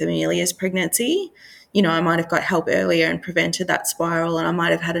me with Amelia's pregnancy, you know, I might have got help earlier and prevented that spiral, and I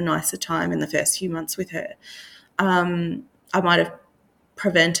might have had a nicer time in the first few months with her. I might have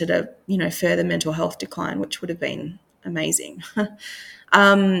prevented a, you know, further mental health decline, which would have been amazing.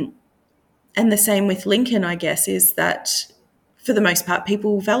 And the same with Lincoln, I guess, is that for the most part,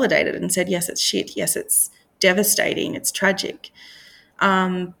 people validated and said, yes, it's shit. Yes, it's devastating. It's tragic.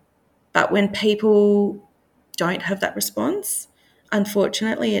 But when people don't have that response,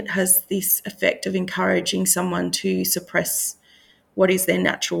 unfortunately, it has this effect of encouraging someone to suppress what is their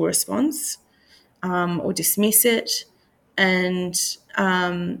natural response, or dismiss it. And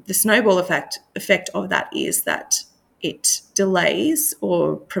the snowball effect of that is that it delays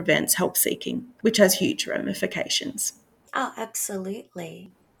or prevents help seeking, which has huge ramifications. Oh,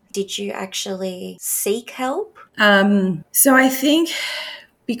 absolutely. Did you actually seek help? So I think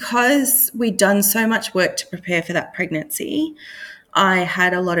because we'd done so much work to prepare for that pregnancy, I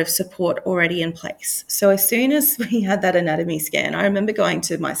had a lot of support already in place. So as soon as we had that anatomy scan, I remember going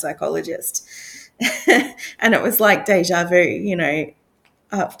to my psychologist and it was like deja vu, you know,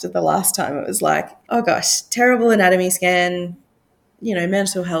 after the last time. It was like, oh gosh, terrible anatomy scan, you know,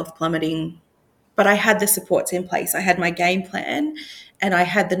 mental health plummeting. But I had the supports in place. I had my game plan, and I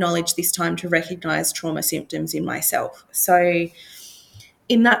had the knowledge this time to recognize trauma symptoms in myself. So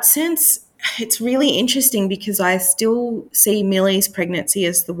in that sense, it's really interesting because I still see Millie's pregnancy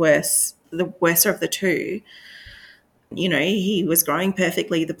as the worser of the two. You know, he was growing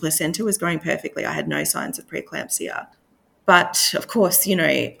perfectly. The placenta was growing perfectly. I had no signs of preeclampsia. But of course, you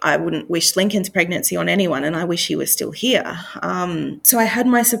know, I wouldn't wish Lincoln's pregnancy on anyone, and I wish he was still here. So I had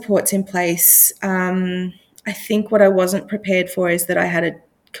my supports in place. I think what I wasn't prepared for is that I had a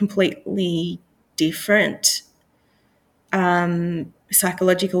completely different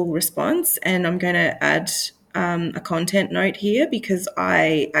psychological response, and I'm going to add a content note here because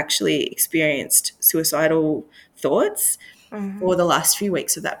I actually experienced suicidal thoughts for the last few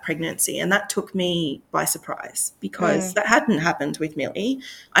weeks of that pregnancy. And that took me by surprise because that hadn't happened with Millie.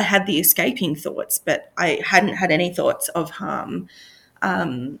 I had the escaping thoughts, but I hadn't had any thoughts of harm.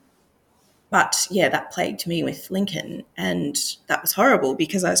 But yeah, that plagued me with Lincoln. And that was horrible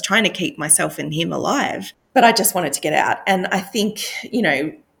because I was trying to keep myself and him alive. But I just wanted to get out. And I think,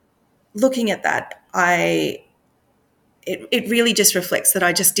 looking at that, it really just reflects that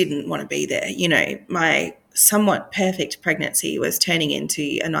I just didn't want to be there. My somewhat perfect pregnancy was turning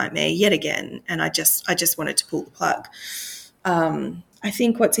into a nightmare yet again. And I just wanted to pull the plug. I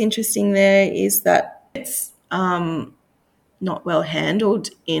think what's interesting there is that it's not well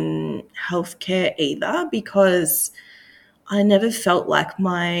handled in healthcare either, because I never felt like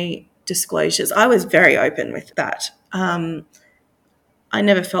my disclosures, I was very open with that. I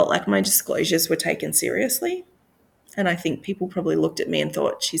never felt like my disclosures were taken seriously. And I think people probably looked at me and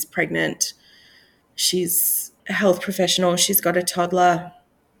thought, she's pregnant, she's a health professional, she's got a toddler.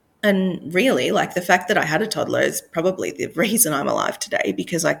 And really, like, the fact that I had a toddler is probably the reason I'm alive today,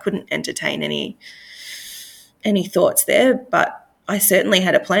 because I couldn't entertain any thoughts there. But I certainly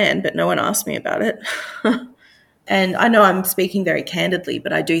had a plan, but no one asked me about it. And I know I'm speaking very candidly,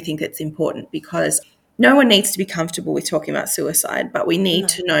 but I do think it's important because no one needs to be comfortable with talking about suicide, but we need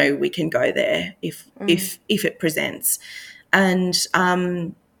to know we can go there if it presents. And,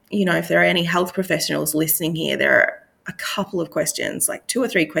 if there are any health professionals listening here, there are a couple of questions, like 2 or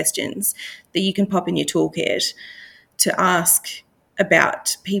 3 questions that you can pop in your toolkit to ask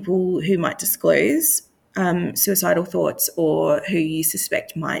about people who might disclose suicidal thoughts or who you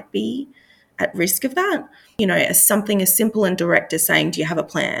suspect might be at risk of that. As something as simple and direct as saying, do you have a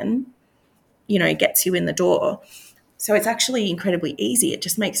plan, gets you in the door. So it's actually incredibly easy. It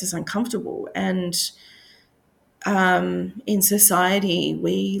just makes us uncomfortable. And in society,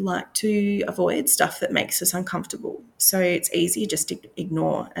 we like to avoid stuff that makes us uncomfortable. So it's easy just to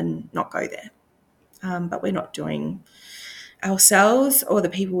ignore and not go there. But we're not doing ourselves or the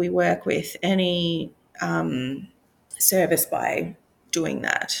people we work with any service by doing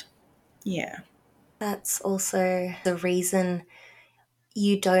that. Yeah. That's also the reason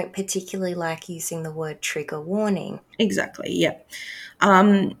you don't particularly like using the word trigger warning. Exactly, yeah.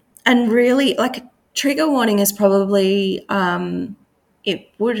 And really, like, trigger warning is probably, it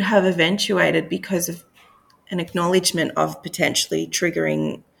would have eventuated because of an acknowledgement of potentially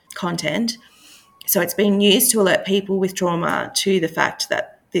triggering content. So it's been used to alert people with trauma to the fact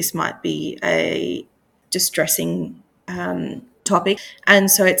that this might be a distressing topic.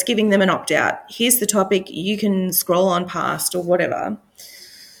 And so it's giving them an opt-out. Here's the topic, you can scroll on past or whatever.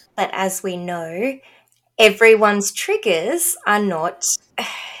 But as we know, everyone's triggers are not...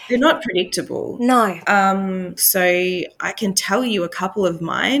 They're not predictable. No. So I can tell you a couple of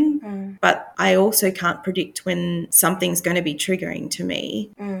mine, but I also can't predict when something's going to be triggering to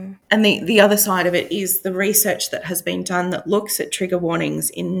me. And the other side of it is the research that has been done that looks at trigger warnings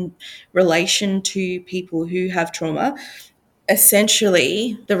in relation to people who have trauma.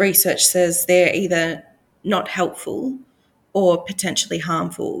 Essentially, the research says they're either not helpful or potentially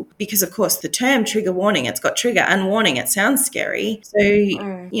harmful, because of course the term trigger warning, it's got trigger and warning, it sounds scary. So,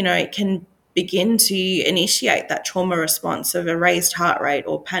 it can begin to initiate that trauma response of a raised heart rate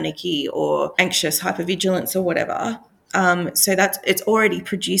or panicky or anxious hypervigilance or whatever. So it's already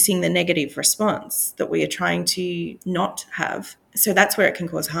producing the negative response that we are trying to not have. So that's where it can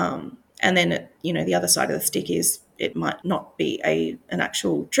cause harm. And then, the other side of the stick is it might not be an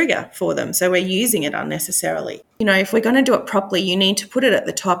actual trigger for them. So we're using it unnecessarily. If we're going to do it properly, you need to put it at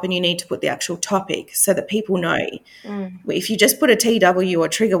the top and you need to put the actual topic so that people know. If you just put a TW or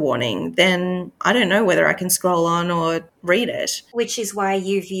trigger warning, then I don't know whether I can scroll on or read it. Which is why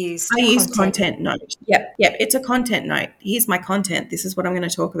you've used I use content note. Yep. It's a content note. Here's my content. This is what I'm going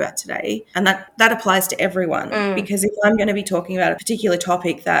to talk about today. And that applies to everyone, because if I'm going to be talking about a particular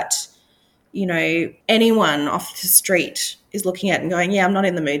topic that anyone off the street is looking at and going, yeah, I'm not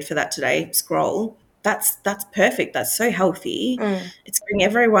in the mood for that today, scroll. That's perfect. That's so healthy. It's giving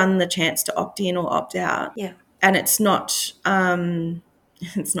everyone the chance to opt in or opt out. Yeah. And it's not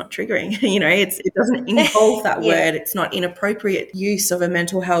it's not triggering. It doesn't involve that word. It's not inappropriate use of a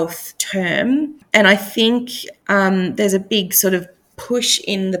mental health term. And I think there's a big sort of push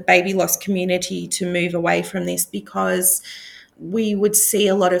in the baby loss community to move away from this, because we would see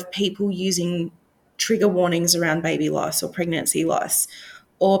a lot of people using trigger warnings around baby loss or pregnancy loss,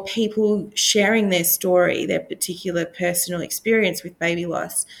 or people sharing their story, their particular personal experience with baby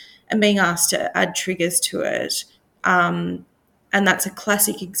loss, and being asked to add triggers to it. And that's a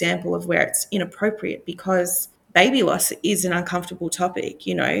classic example of where it's inappropriate, because baby loss is an uncomfortable topic.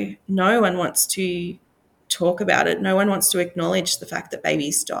 No one wants to talk about it. No one wants to acknowledge the fact that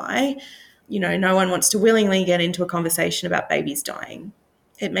babies die. No one wants to willingly get into a conversation about babies dying.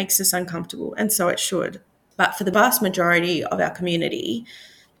 It makes us uncomfortable, and so it should. But for the vast majority of our community,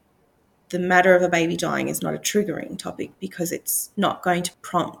 the matter of a baby dying is not a triggering topic, because it's not going to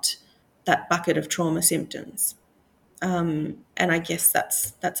prompt that bucket of trauma symptoms. And I guess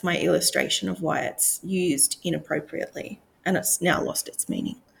that's my illustration of why it's used inappropriately, and it's now lost its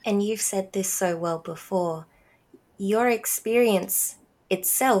meaning. And you've said this so well before. Your experience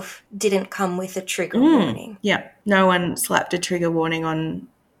itself didn't come with a trigger warning. Yeah. No one slapped a trigger warning on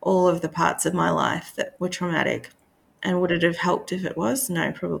all of the parts of my life that were traumatic. And would it have helped if it was?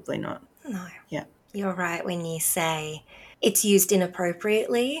 No, probably not. No. Yeah. You're right when you say it's used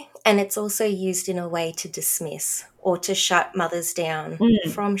inappropriately, and it's also used in a way to dismiss or to shut mothers down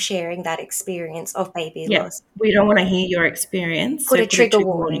from sharing that experience of baby loss. We don't want to hear your experience. Put a trigger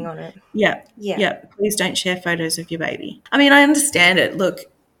warning on it. Yeah. Please don't share photos of your baby. I mean, I understand it. Look,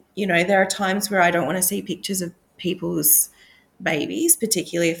 there are times where I don't want to see pictures of people's babies,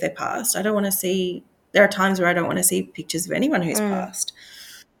 particularly if they're passed. There are times where I don't want to see pictures of anyone who's passed.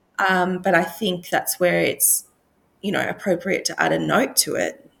 But I think that's where it's, appropriate to add a note to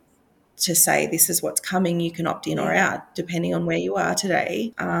it to say this is what's coming. You can opt in or out depending on where you are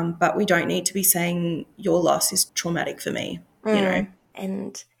today. But we don't need to be saying your loss is traumatic for me,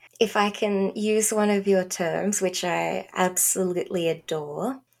 And if I can use one of your terms, which I absolutely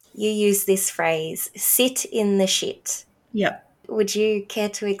adore, you use this phrase, sit in the shit. Yep. Would you care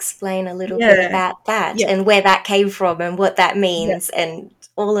to explain a little bit about that and where that came from and what that means and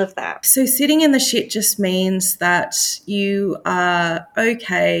all of that? So sitting in the shit just means that you are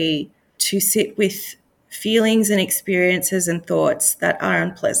okay to sit with feelings and experiences and thoughts that are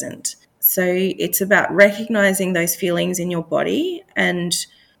unpleasant. So it's about recognizing those feelings in your body and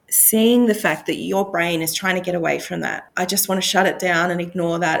seeing the fact that your brain is trying to get away from that. I just want to shut it down and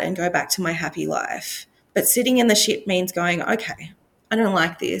ignore that and go back to my happy life. But sitting in the shit means going, okay, I don't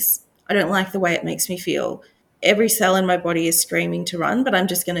like this. I don't like the way it makes me feel. Every cell in my body is screaming to run, but I'm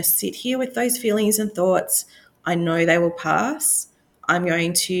just going to sit here with those feelings and thoughts. I know they will pass. I'm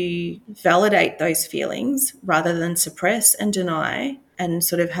going to validate those feelings rather than suppress and deny and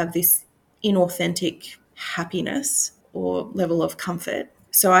sort of have this inauthentic happiness or level of comfort.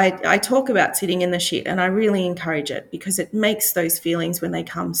 So I talk about sitting in the shit, and I really encourage it because it makes those feelings when they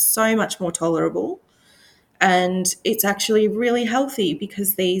come so much more tolerable. And it's actually really healthy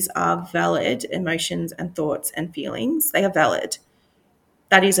because these are valid emotions and thoughts and feelings. They are valid.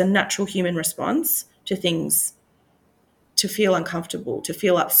 That is a natural human response to things, to feel uncomfortable, to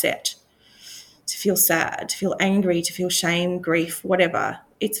feel upset, to feel sad, to feel angry, to feel shame, grief, whatever.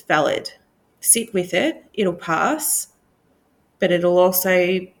 It's valid. Sit with it. It'll pass. But it'll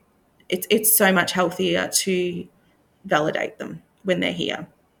also, it's so much healthier to validate them when they're here.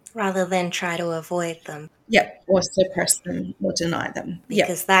 Rather than try to avoid them. Yeah, or suppress them or deny them.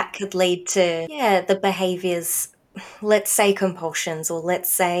 Because that could lead to, the behaviours, let's say compulsions, or let's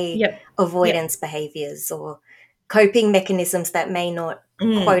say avoidance behaviours or coping mechanisms that may not,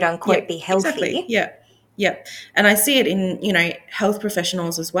 quote unquote, be healthy. Exactly. Yeah. And I see it in, health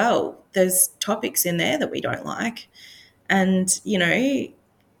professionals as well. There's topics in there that we don't like. And, the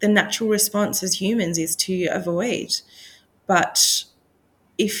natural response as humans is to avoid. But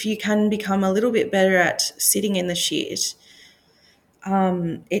if you can become a little bit better at sitting in the shit,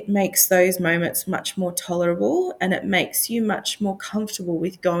 it makes those moments much more tolerable, and it makes you much more comfortable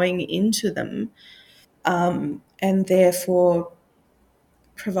with going into them, and therefore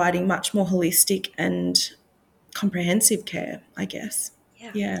providing much more holistic and comprehensive care, I guess.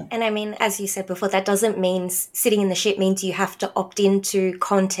 Yeah. And I mean, as you said before, that doesn't mean sitting in the shit means you have to opt into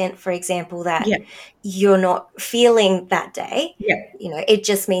content, for example, that you're not feeling that day. Yeah. It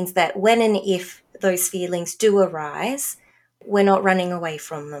just means that when and if those feelings do arise, we're not running away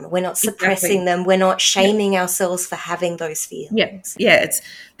from them. We're not suppressing them. We're not shaming ourselves for having those feelings. Yeah. It's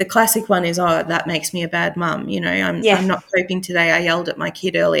the classic one is, that makes me a bad mum. I'm not coping today. I yelled at my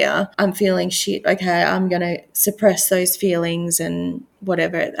kid earlier. I'm feeling shit. Okay, I'm going to suppress those feelings and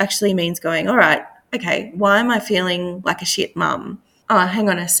whatever. It actually means going, all right, okay, why am I feeling like a shit mum? Oh, hang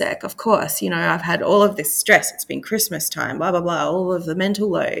on a sec. Of course, I've had all of this stress. It's been Christmas time, blah, blah, blah, all of the mental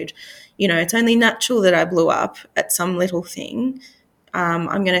load. It's only natural that I blew up at some little thing. I'm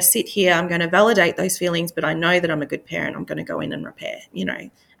going to sit here. I'm going to validate those feelings, but I know that I'm a good parent. I'm going to go in and repair,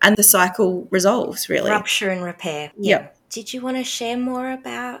 and the cycle resolves, really. Rupture and repair. Yeah. Did you want to share more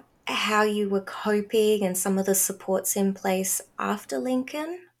about how you were coping and some of the supports in place after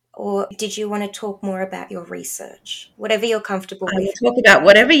Lincoln? Or did you want to talk more about your research? Whatever you're comfortable I with. will talk about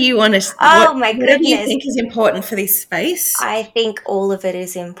whatever you want to, Oh my whatever you goodness. think is important for this space. I think all of it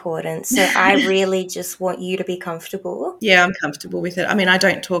is important. So I really just want you to be comfortable. Yeah, I'm comfortable with it. I mean, I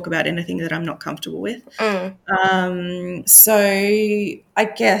don't talk about anything that I'm not comfortable with. So I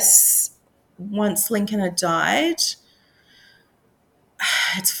guess once Lincoln had died,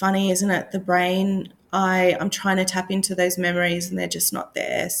 it's funny, isn't it? The brain, I'm trying to tap into those memories and they're just not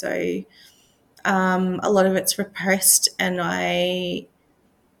there. So a lot of it's repressed, and I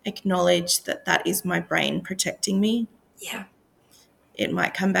acknowledge that that is my brain protecting me. Yeah. It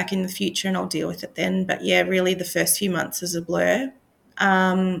might come back in the future and I'll deal with it then. But yeah, really the first few months is a blur.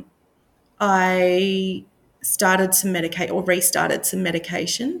 I started some medicate or restarted some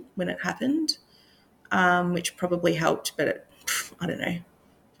medication when it happened, which probably helped, but I don't know,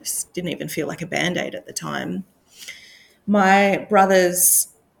 just didn't even feel like a band-aid at the time. My brother's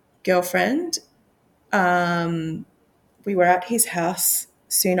girlfriend, we were at his house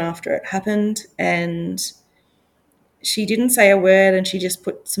soon after it happened, and she didn't say a word, and she just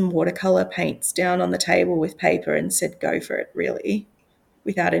put some watercolor paints down on the table with paper and said, "Go for it," really,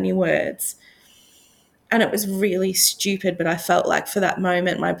 without any words. And it was really stupid, but I felt like for that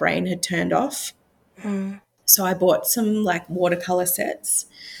moment my brain had turned off. So I bought some like watercolor sets.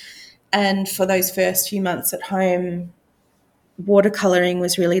 And for those first few months at home, watercoloring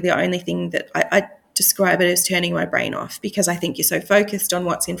was really the only thing that I describe it as turning my brain off, because I think you're so focused on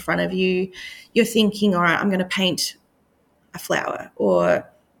what's in front of you. You're thinking, all right, I'm going to paint a flower or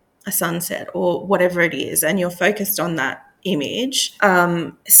a sunset or whatever it is, and you're focused on that image.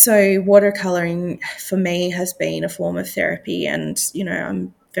 So watercoloring for me has been a form of therapy, and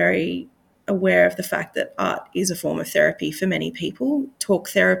I'm very aware of the fact that art is a form of therapy for many people. Talk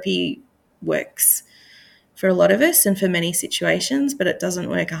therapy works for a lot of us and for many situations, but it doesn't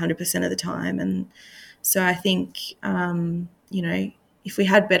work 100% of the time. And so I think if we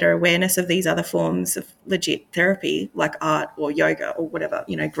had better awareness of these other forms of legit therapy, like art or yoga or whatever,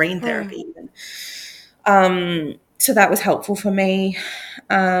 green therapy even. So that was helpful for me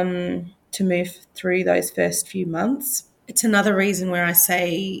to move through those first few months. It's another reason where I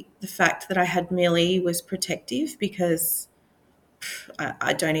say the fact that I had Millie was protective, because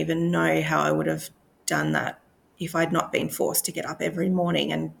I don't even know how I would have done that if I'd not been forced to get up every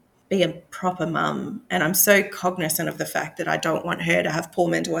morning and be a proper mum. And I'm so cognizant of the fact that I don't want her to have poor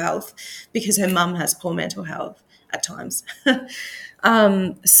mental health, because her mum has poor mental health at times.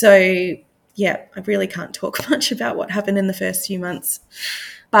 So yeah, I really can't talk much about what happened in the first few months.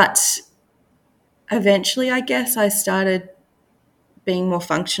 But eventually, I guess, I started being more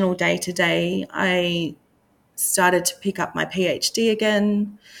functional day to day. I started to pick up my PhD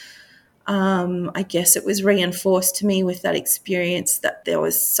again. I guess it was reinforced to me with that experience that there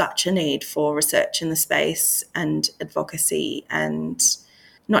was such a need for research in the space and advocacy, and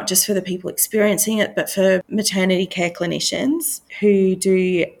not just for the people experiencing it, but for maternity care clinicians who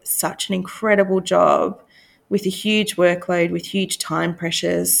do such an incredible job with a huge workload, with huge time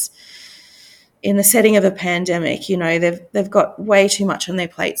pressures. In the setting of a pandemic, they've got way too much on their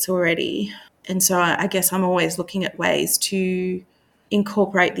plates already. And so I guess I'm always looking at ways to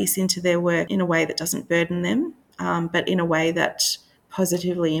incorporate this into their work in a way that doesn't burden them, but in a way that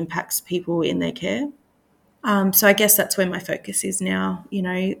positively impacts people in their care. So I guess that's where my focus is now.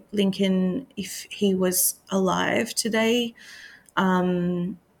 Lincoln, if he was alive today,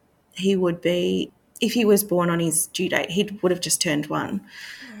 he would be, if he was born on his due date, he would have just turned 1.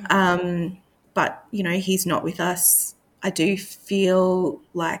 But, he's not with us. I do feel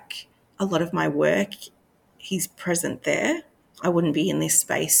like a lot of my work, he's present there. I wouldn't be in this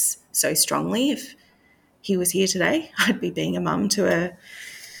space so strongly if he was here today. I'd be being a mum to a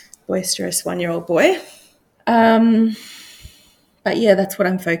boisterous 1-year-old boy. But yeah, that's what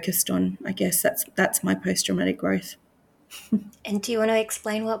I'm focused on. I guess that's my post-traumatic growth. And do you want to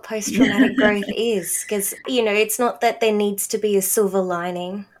explain what post-traumatic growth is? Because, it's not that there needs to be a silver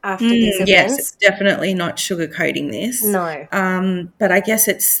lining after these events. Yes, it's definitely not sugarcoating this. No. But I guess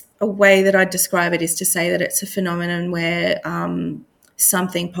it's a way that I'd describe it is to say that it's a phenomenon where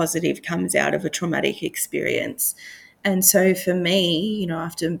something positive comes out of a traumatic experience. And so for me,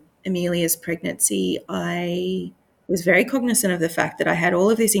 after Amelia's pregnancy, I was very cognizant of the fact that I had all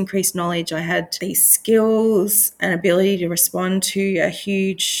of this increased knowledge. I had these skills and ability to respond to a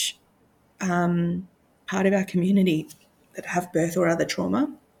huge part of our community that have birth or other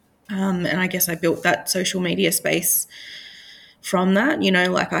trauma. And I guess I built that social media space from that.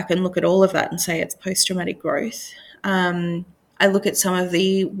 I can look at all of that and say it's post-traumatic growth. I I look at some of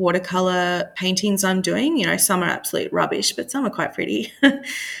the watercolor paintings I'm doing. You know, some are absolute rubbish, but some are quite pretty.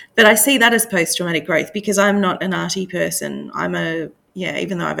 But I see that as post-traumatic growth because I'm not an arty person.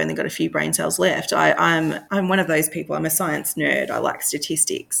 Even though I've only got a few brain cells left, I'm one of those people. I'm a science nerd. I like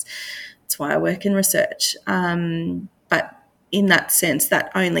statistics. That's why I work in research. But in that sense,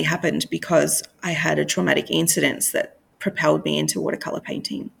 that only happened because I had a traumatic incident that propelled me into watercolor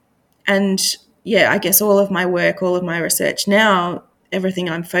painting. And I guess all of my work, all of my research now, everything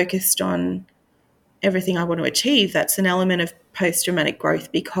I'm focused on, everything I want to achieve, that's an element of post-traumatic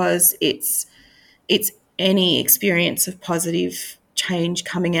growth because it's any experience of positive change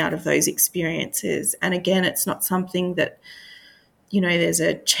coming out of those experiences. And again, it's not something that, there's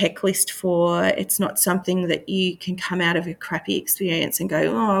a checklist for. It's not something that you can come out of a crappy experience and go,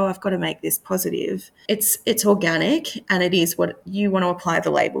 oh, I've got to make this positive. It's organic, and it is what you want to apply the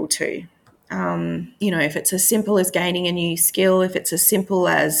label to. If it's as simple as gaining a new skill, if it's as simple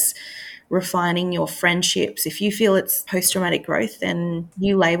as refining your friendships, if you feel it's post-traumatic growth, then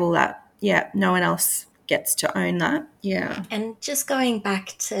you label that. Yeah, no one else gets to own that. Yeah. And just going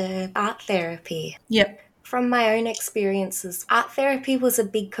back to art therapy. Yep. From my own experiences, art therapy was a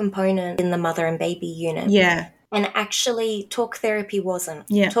big component in the mother and baby unit. Yeah. And actually, talk therapy wasn't.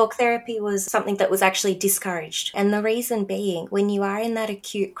 Yeah. Talk therapy was something that was actually discouraged. And the reason being, when you are in that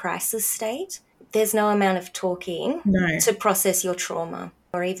acute crisis state, there's no amount of talking to process your trauma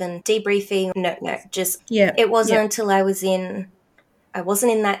or even debriefing. No, just it wasn't until I wasn't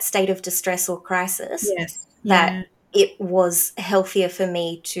in that state of distress or crisis that it was healthier for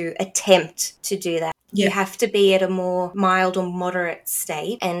me to attempt to do that. You have to be at a more mild or moderate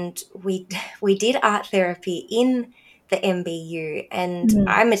state. And we did art therapy in the MBU, and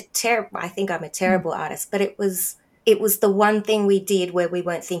I think I'm a terrible artist, but it was the one thing we did where we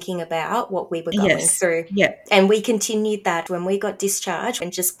weren't thinking about what we were going through. Yeah. And we continued that when we got discharged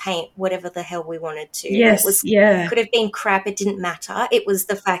and just paint whatever the hell we wanted to. Yes. Could have been crap. It didn't matter. It was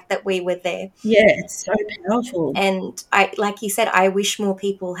the fact that we were there. Yeah, it's so powerful. And like you said, I wish more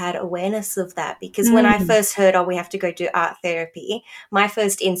people had awareness of that, because when I first heard, we have to go do art therapy, my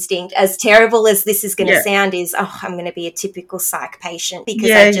first instinct, as terrible as this is going to sound, is, I'm going to be a typical psych patient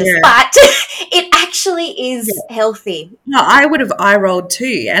because but it actually is healthy. No, I would have eye-rolled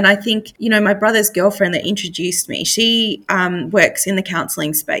too. And I think, my brother's girlfriend that introduced me, she works in the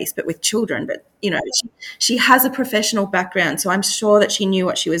counselling space, but with children. But, she has a professional background, so I'm sure that she knew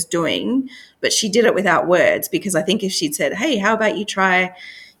what she was doing, but she did it without words, because I think if she'd said, hey, how about you try,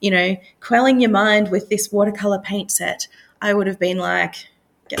 quelling your mind with this watercolour paint set, I would have been like,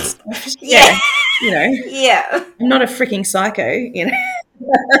 get stuffed. Yeah. I'm not a freaking psycho,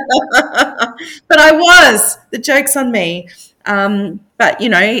 but I was. The joke's on me. But,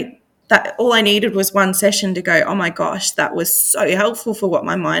 that all I needed was one session to go, oh, my gosh, that was so helpful for what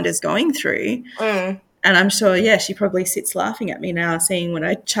my mind is going through. And I'm sure, she probably sits laughing at me now seeing what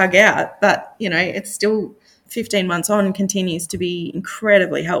I chug out. But, it's still 15 months on and continues to be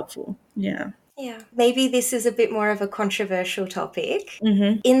incredibly helpful. Yeah. Yeah, maybe this is a bit more of a controversial topic.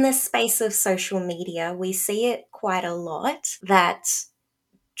 Mm-hmm. In the space of social media, we see it quite a lot that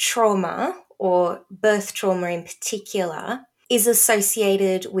trauma, or birth trauma in particular, is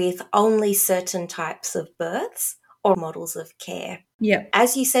associated with only certain types of births or models of care. Yeah.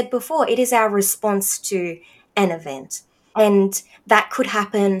 As you said before, it is our response to an event. And that could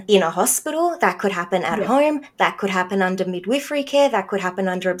happen in a hospital, that could happen at home, that could happen under midwifery care, that could happen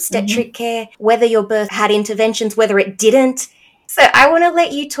under obstetric care, whether your birth had interventions, whether it didn't. So I want to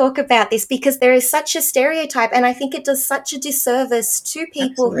let you talk about this, because there is such a stereotype, and I think it does such a disservice to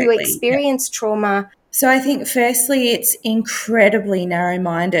people who experience trauma. So I think firstly, it's incredibly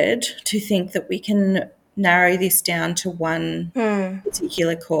narrow-minded to think that we can narrow this down to one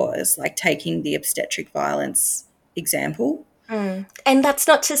particular cause, like taking the obstetric violence example. And that's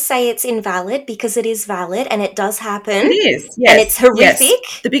not to say it's invalid, because it is valid and it does happen. It is, yes. And it's horrific.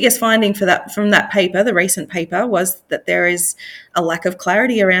 Yes. The biggest finding from that paper, the recent paper, was that there is a lack of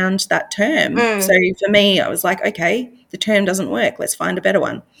clarity around that term. So for me, I was like, okay, the term doesn't work. Let's find a better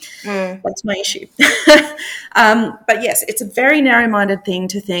one. That's my issue. But yes, it's a very narrow-minded thing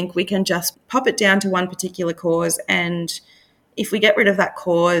to think we can just pop it down to one particular cause, and if we get rid of that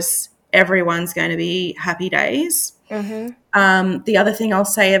cause, everyone's going to be happy days. The other thing I'll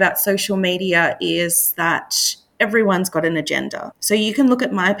say about social media is that everyone's got an agenda. So you can look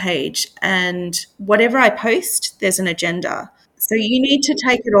at my page, and whatever I post, there's an agenda. So you need to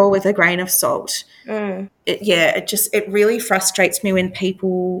take it all with a grain of salt. It really frustrates me when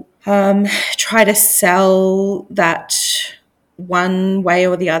people try to sell that one way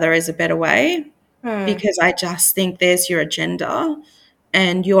or the other is a better way. because I just think there's your agenda,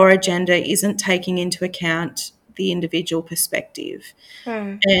 and your agenda isn't taking into account the individual perspective.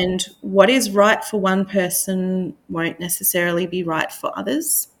 And what is right for one person won't necessarily be right for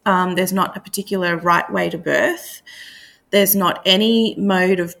others. There's not a particular right way to birth. There's not any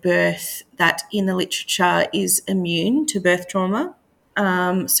mode of birth that in the literature is immune to birth trauma.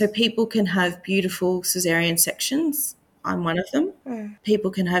 So people can have beautiful cesarean sections. I'm one of them.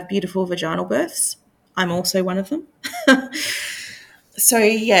 People can have beautiful vaginal births. I'm also one of them. So,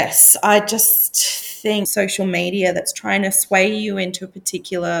 yes, I just think social media that's trying to sway you into a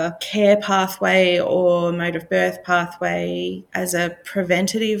particular care pathway or mode of birth pathway as a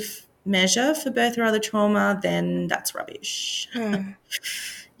preventative measure for birth or other trauma, then that's rubbish.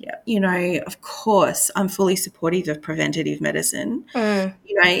 Yeah, of course, I'm fully supportive of preventative medicine.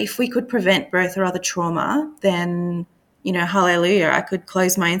 If we could prevent birth or other trauma, then, hallelujah, I could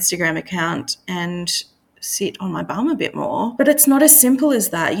close my Instagram account and sit on my bum a bit more. But it's not as simple as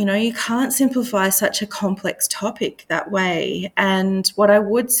that. You can't simplify such a complex topic that way. And what I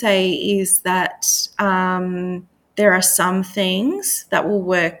would say is that there are some things that will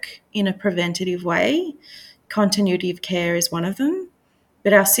work in a preventative way. Continuity of care is one of them.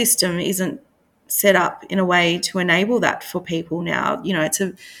 But our system isn't set up in a way to enable that for people now. It's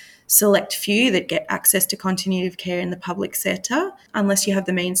a select few that get access to continuity of care in the public sector, unless you have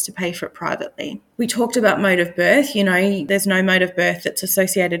the means to pay for it privately. We talked about mode of birth. There's no mode of birth that's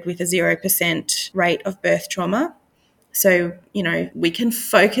associated with a 0% rate of birth trauma. So, we can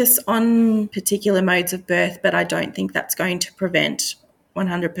focus on particular modes of birth, but I don't think that's going to prevent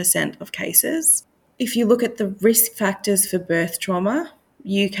 100% of cases. If you look at the risk factors for birth trauma,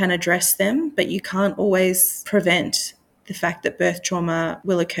 you can address them, but you can't always prevent the fact that birth trauma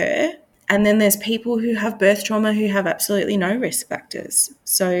will occur. And then there's people who have birth trauma who have absolutely no risk factors.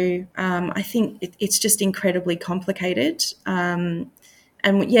 So I think it's just incredibly complicated. And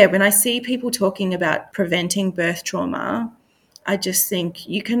yeah, when I see people talking about preventing birth trauma, I just think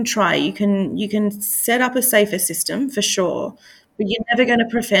you can try. You can set up a safer system for sure, but you're never going to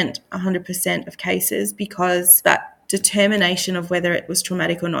prevent 100% of cases, because that determination of whether it was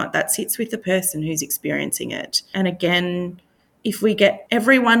traumatic or not, that sits with the person who's experiencing it. And again, if we get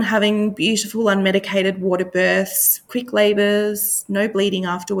everyone having beautiful unmedicated water births, quick labours, no bleeding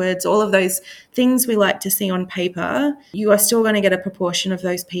afterwards, all of those things we like to see on paper, you are still going to get a proportion of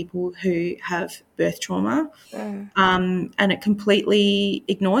those people who have birth trauma. And it completely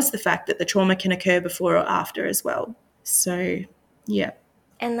ignores the fact that the trauma can occur before or after as well. So, yeah.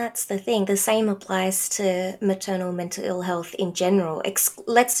 And that's the thing. The same applies to maternal mental ill health in general.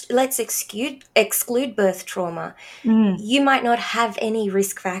 Let's exclude birth trauma. You might not have any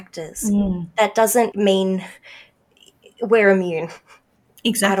risk factors. That doesn't mean we're immune.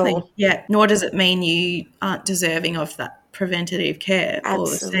 Exactly. At all. Yeah. Nor does it mean you aren't deserving of that preventative care. Absolutely. All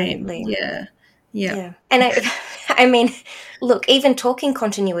the same. Yeah. Yeah. And I mean, look, even talking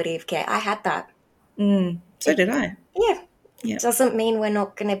continuity of care, I had that. So did I. Yeah. Yep. Doesn't mean we're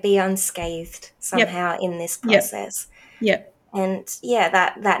not going to be unscathed somehow in this process. Yep. And yeah,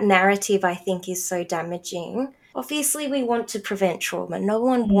 that narrative, I think, is so damaging. Obviously, we want to prevent trauma. No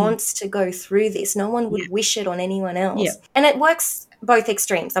one wants to go through this. No one would wish it on anyone else. Yep. And it works both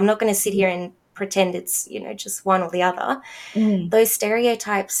extremes. I'm not going to sit here and pretend it's, just one or the other. Those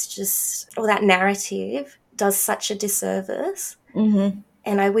stereotypes or that narrative does such a disservice.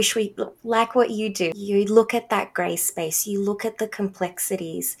 And I wish like what you do, you look at that grey space, you look at the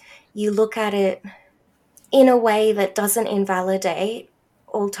complexities, you look at it in a way that doesn't invalidate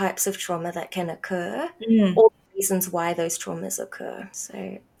all types of trauma that can occur, or the reasons why those traumas occur.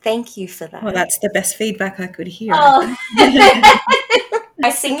 So thank you for that. Well, that's the best feedback I could hear. Oh. I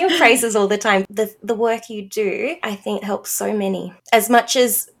sing your praises all the time. The work you do, I think, helps so many. As much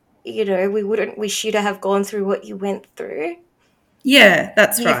as, we wouldn't wish you to have gone through what you went through. Yeah,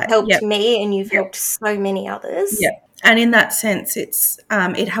 that's you've right. You've helped me, and you've helped so many others. Yeah. And in that sense,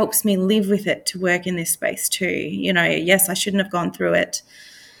 it helps me live with it to work in this space too. Yes, I shouldn't have gone through it.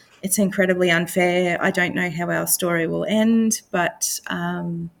 It's incredibly unfair. I don't know how our story will end, but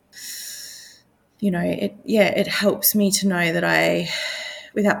it helps me to know that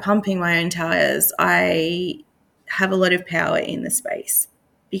without pumping my own tires, I have a lot of power in the space,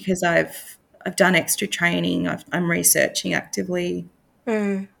 because I've done extra training. I'm researching actively,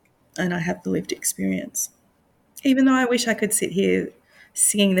 and I have the lived experience. Even though I wish I could sit here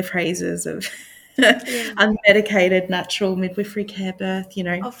singing the praises of Yeah. unmedicated, natural midwifery care birth,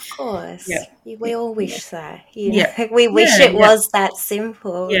 Of course. Yeah. We all wish that. Yeah. We wish Yeah. it Yeah. was that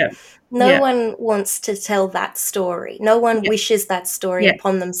simple. Yeah. No Yeah. one wants to tell that story. No one Yeah. wishes that story Yeah.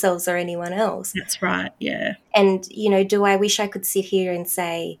 upon themselves or anyone else. That's right. Yeah. And, do I wish I could sit here and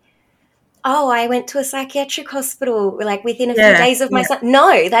say, oh, I went to a psychiatric hospital like within a few Yeah. days of my Yeah. son?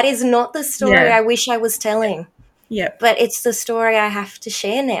 No, that is not the story Yeah. I wish I was telling. Yeah. But it's the story I have to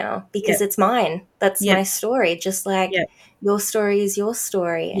share now because Yeah. it's mine. That's Yeah. my story, just like Yeah. your story is your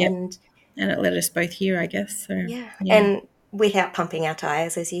story. Yeah. And And it led us both here, I guess. So, yeah, yeah. and without pumping our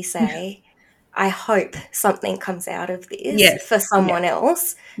tires, as you say, I hope something comes out of this Yes. for Yeah. someone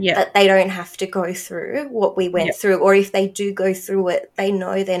else, Yeah. that they don't have to go through what we went Yeah. through, or if they do go through it, they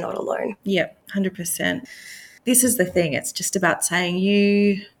know they're not alone. Yeah. 100%. This is the thing. It's just about saying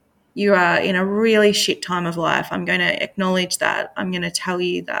you are in a really shit time of life. I'm going to acknowledge that. I'm going to tell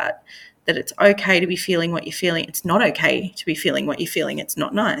you that it's okay to be feeling what you're feeling. It's not okay to be feeling what you're feeling. It's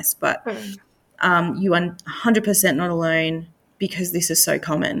not nice, but you are 100% not alone, because this is so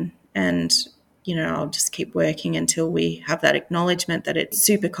common. And I'll just keep working until we have that acknowledgement that it's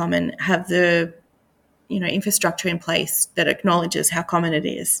super common. Have the infrastructure in place that acknowledges how common it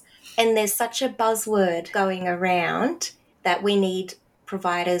is. And there's such a buzzword going around that we need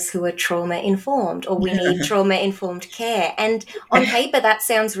providers who are trauma informed, or we need trauma informed care. And on paper, that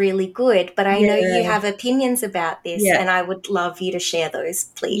sounds really good, but I know you have opinions about this, and I would love you to share those,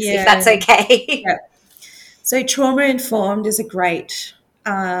 please, if that's okay. Yeah. So trauma informed is a great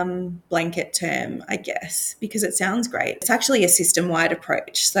blanket term, I guess, because it sounds great. It's actually a system-wide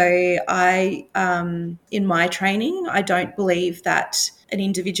approach. So in my training, I don't believe that an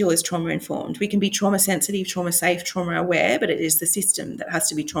individual is trauma informed. We can be trauma sensitive, trauma safe, trauma aware, but it is the system that has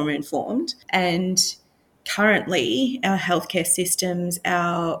to be trauma informed. And currently, our healthcare systems,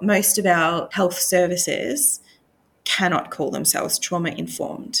 most of our health services cannot call themselves trauma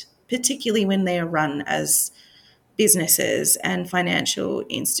informed, particularly when they are run as businesses and financial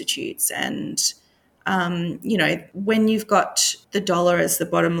institutes. And, when you've got the dollar as the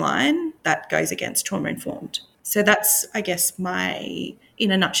bottom line, that goes against trauma informed. So that's, I guess,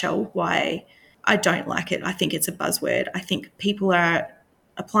 in a nutshell, why I don't like it. I think it's a buzzword. I think people are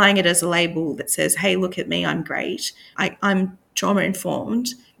applying it as a label that says, hey, look at me, I'm great. I'm trauma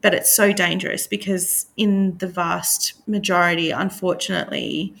informed. But it's so dangerous, because in the vast majority,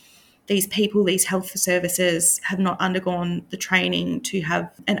 unfortunately, these people, these health services have not undergone the training to have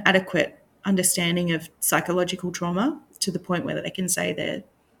an adequate understanding of psychological trauma to the point where they can say they're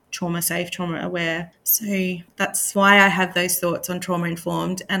trauma safe, trauma aware. So that's why I have those thoughts on trauma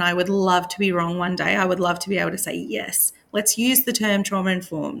informed. And I would love to be wrong one day. I would love to be able to say, yes, let's use the term trauma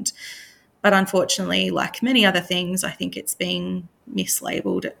informed. But unfortunately, like many other things, I think it's being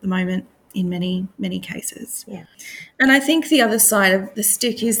mislabeled at the moment in many, many cases. Yeah. And I think the other side of the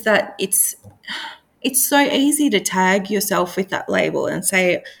stick is that it's so easy to tag yourself with that label and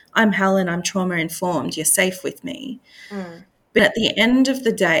say, I'm Helen, I'm trauma informed, you're safe with me. But at the end of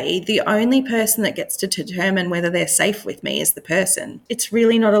the day, the only person that gets to determine whether they're safe with me is the person. It's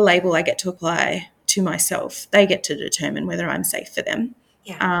really not a label I get to apply to myself. They get to determine whether I'm safe for them.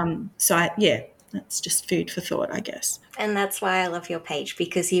 Yeah. That's just food for thought, I guess. And that's why I love your page,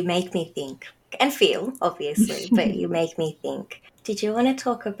 because you make me think and feel, obviously, but you make me think. Did you want to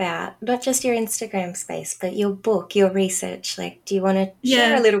talk about not just your Instagram space, but your book, your research? Like, do you want to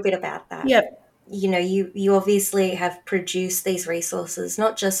share a little bit about that? Yep. You obviously have produced these resources,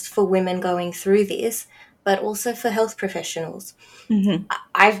 not just for women going through this, but also for health professionals. Mm-hmm.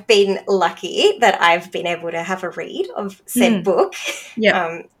 I've been lucky that I've been able to have a read of said book,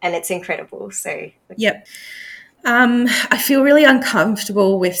 and it's incredible. So, yep. I feel really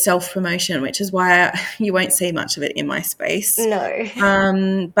uncomfortable with self-promotion, which is why you won't see much of it in my space.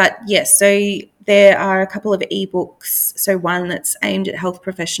 No. But yes, so there are a couple of ebooks. So one that's aimed at health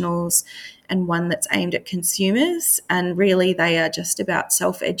professionals and one that's aimed at consumers. And really they are just about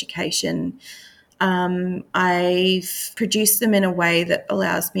self-education. I've produced them in a way that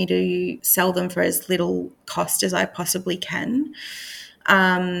allows me to sell them for as little cost as I possibly can.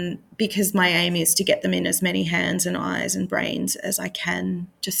 Because my aim is to get them in as many hands and eyes and brains as I can,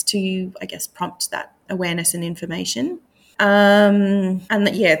 just to, I guess, prompt that awareness and information.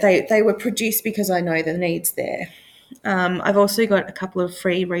 They were produced because I know the need's there. I've also got a couple of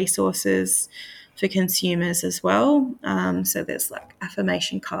free resources for consumers as well. So there's like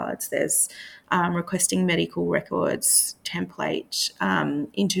affirmation cards, there's requesting medical records template,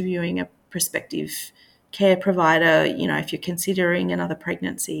 interviewing a prospective care provider, if you're considering another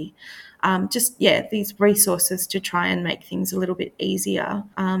pregnancy. these resources to try and make things a little bit easier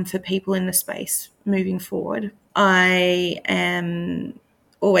for people in the space moving forward. I am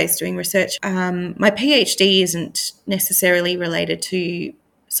always doing research. My PhD isn't necessarily related to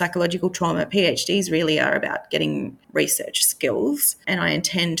psychological trauma. PhDs really are about getting research skills, and I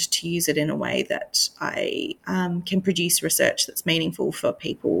intend to use it in a way that I can produce research that's meaningful for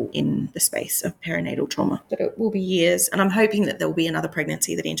people in the space of perinatal trauma. But it will be years, and I'm hoping that there will be another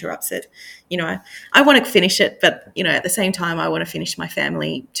pregnancy that interrupts it. I want to finish it, but, at the same time, I want to finish my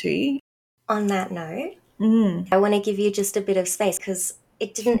family too. On that note, I want to give you just a bit of space because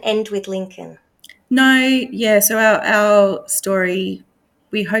it didn't end with Lincoln. No, yeah, so our story,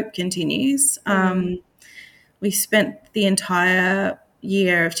 we hope, continues. We spent the entire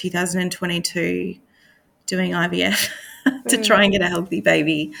year of 2022 doing IVF to try and get a healthy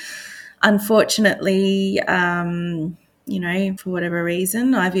baby. Unfortunately, for whatever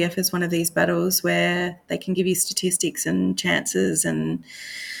reason, IVF is one of these battles where they can give you statistics and chances and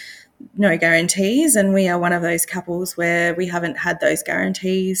no guarantees, and we are one of those couples where we haven't had those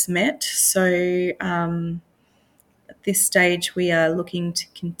guarantees met. So at this stage, we are looking to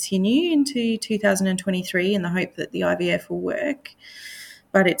continue into 2023 in the hope that the IVF will work.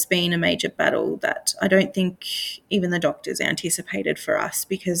 But it's been a major battle that I don't think even the doctors anticipated for us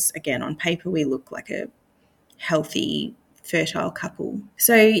because, again, on paper, we look like a healthy, fertile couple.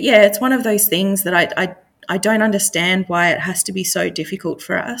 So, yeah, it's one of those things that I don't understand why it has to be so difficult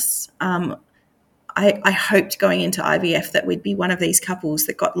for us. I hoped going into IVF that we'd be one of these couples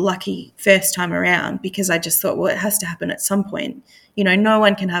that got lucky first time around, because I just thought, well, it has to happen at some point. No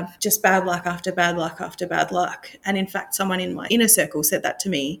one can have just bad luck after bad luck after bad luck. And in fact, someone in my inner circle said that to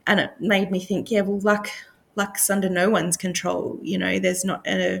me, and it made me think, yeah, well, luck's under no one's control. There's not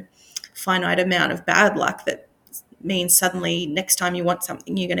a finite amount of bad luck that means suddenly next time you want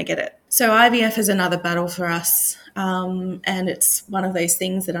something, you're going to get it. So IVF is another battle for us. And it's one of those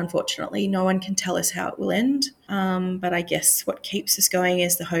things that unfortunately no one can tell us how it will end. But I guess what keeps us going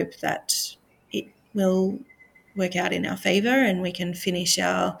is the hope that it will work out in our favour and we can finish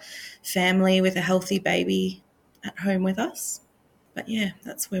our family with a healthy baby at home with us. But yeah,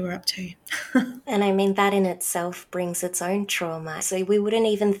 that's where we're up to. And I mean, that in itself brings its own trauma. So we wouldn't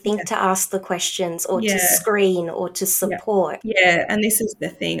even think to ask the questions or to screen or to support. Yeah, and this is the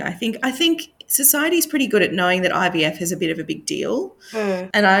thing. I think society's pretty good at knowing that IVF is a bit of a big deal.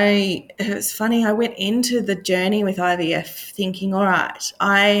 And it's funny, I went into the journey with IVF thinking, all right,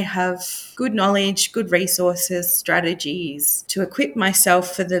 I have good knowledge, good resources, strategies to equip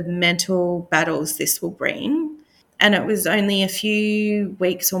myself for the mental battles this will bring. And it was only a few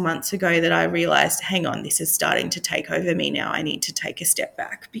weeks or months ago that I realised, hang on, this is starting to take over me now. I need to take a step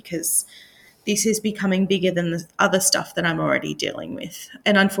back because this is becoming bigger than the other stuff that I'm already dealing with.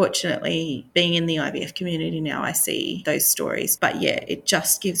 And unfortunately, being in the IVF community now, I see those stories. But yeah, it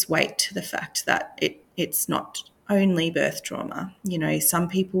just gives weight to the fact that it's not only birth trauma. Some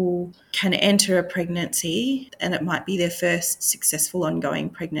people can enter a pregnancy and it might be their first successful ongoing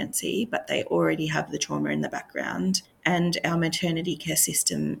pregnancy, but they already have the trauma in the background. And our maternity care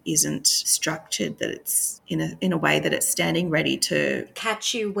system isn't structured that it's in a way that it's standing ready to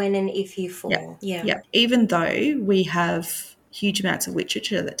catch you when and if you fall. Yeah. Even though we have huge amounts of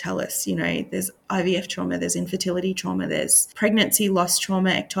literature that tell us, there's IVF trauma, there's infertility trauma, there's pregnancy loss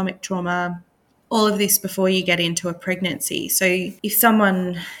trauma, ectopic trauma, all of this before you get into a pregnancy. So if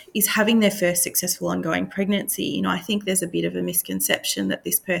someone is having their first successful ongoing pregnancy, I think there's a bit of a misconception that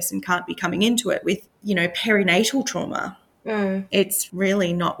this person can't be coming into it with, perinatal trauma. It's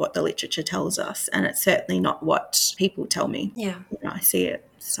really not what the literature tells us, and it's certainly not what people tell me. Yeah. I see it.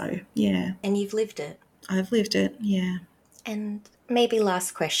 So, yeah. And you've lived it. I've lived it, yeah. And maybe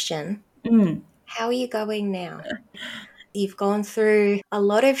last question. How are you going now? You've gone through a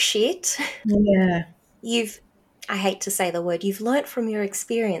lot of shit. Yeah. I hate to say the word, you've learnt from your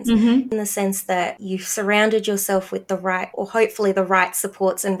experience in the sense that you've surrounded yourself with the right, or hopefully the right,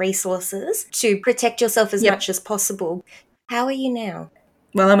 supports and resources to protect yourself as much as possible. How are you now?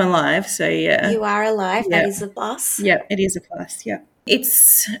 Well, I'm alive, so yeah. You are alive. That is a plus. Yeah, it is a plus, yeah.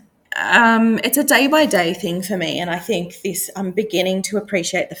 It's a day-by-day thing for me, and I think I'm beginning to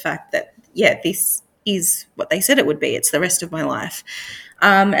appreciate the fact that, this is what they said it would be. It's the rest of my life.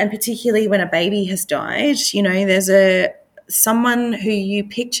 And particularly when a baby has died, there's someone who you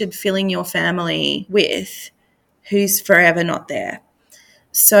pictured filling your family with who's forever not there.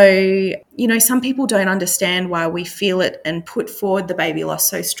 So, some people don't understand why we feel it and put forward the baby loss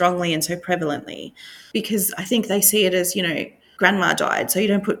so strongly and so prevalently, because I think they see it as, grandma died, so you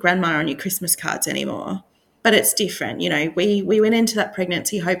don't put grandma on your Christmas cards anymore. but it's different. You know, we went into that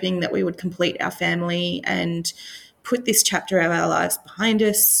pregnancy hoping that we would complete our family and put this chapter of our lives behind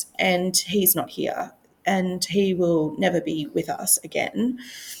us, and he's not here, and he will never be with us again.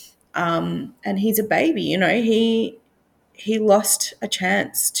 And he's a baby, you know, he lost a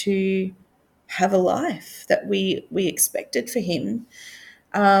chance to have a life that we expected for him.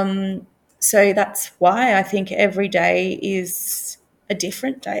 So that's why I think every day is a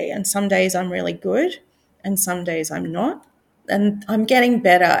different day, and some days I'm really good and some days I'm not. And I'm getting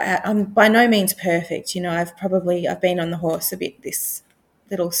better at, I'm by no means perfect. You know, I've been on the horse a bit this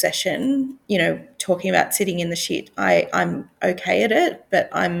little session, you know, talking about sitting in the shit. I'm okay at it, but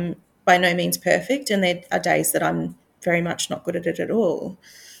I'm by no means perfect. And there are days that I'm very much not good at it at all.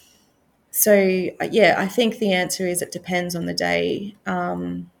 So, yeah, I think the answer is it depends on the day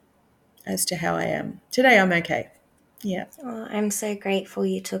as to how I am. Today I'm okay. Yeah. Oh, I'm so grateful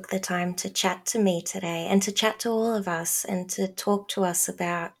you took the time to chat to me today and to chat to all of us and to talk to us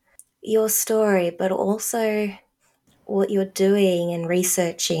about your story, but also what you're doing and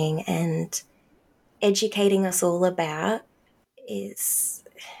researching and educating us all about is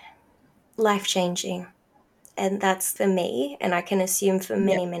life-changing. And that's for me, and I can assume for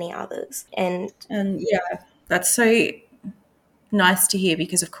many, many others. And yeah, that's so nice to hear,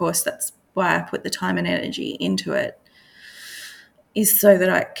 because of course that's why I put the time and energy into it, is so that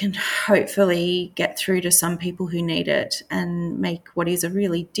I can hopefully get through to some people who need it and make what is a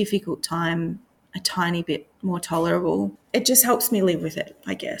really difficult time a tiny bit more tolerable. It just helps me live with it,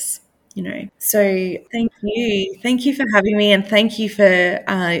 I guess, you know. So thank you. Thank you for having me, and thank you for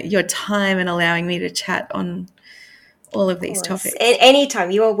your time and allowing me to chat on all of these topics.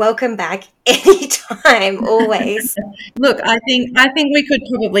 Anytime. You are welcome back. Anytime, always. Look, I think we could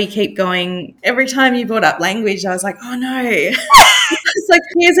probably keep going. Every time you brought up language, I was like, oh no. It's like,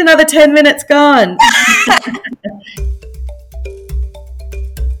 here's another 10 minutes gone.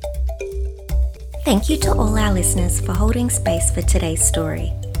 Thank you to all our listeners for holding space for today's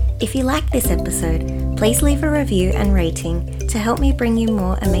story. If you like this episode, please leave a review and rating to help me bring you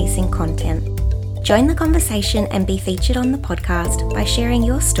more amazing content. Join the conversation and be featured on the podcast by sharing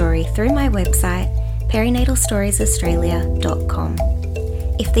your story through my website, perinatalstoriesaustralia.com.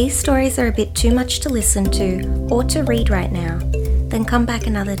 If these stories are a bit too much to listen to or to read right now, then come back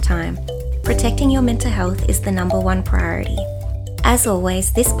another time. Protecting your mental health is the number one priority. As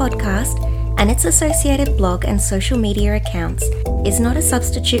always, this podcast and its associated blog and social media accounts is not a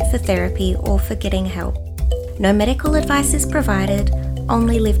substitute for therapy or for getting help. No medical advice is provided,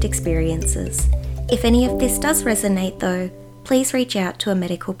 only lived experiences. If any of this does resonate though, please reach out to a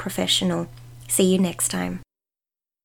medical professional. See you next time.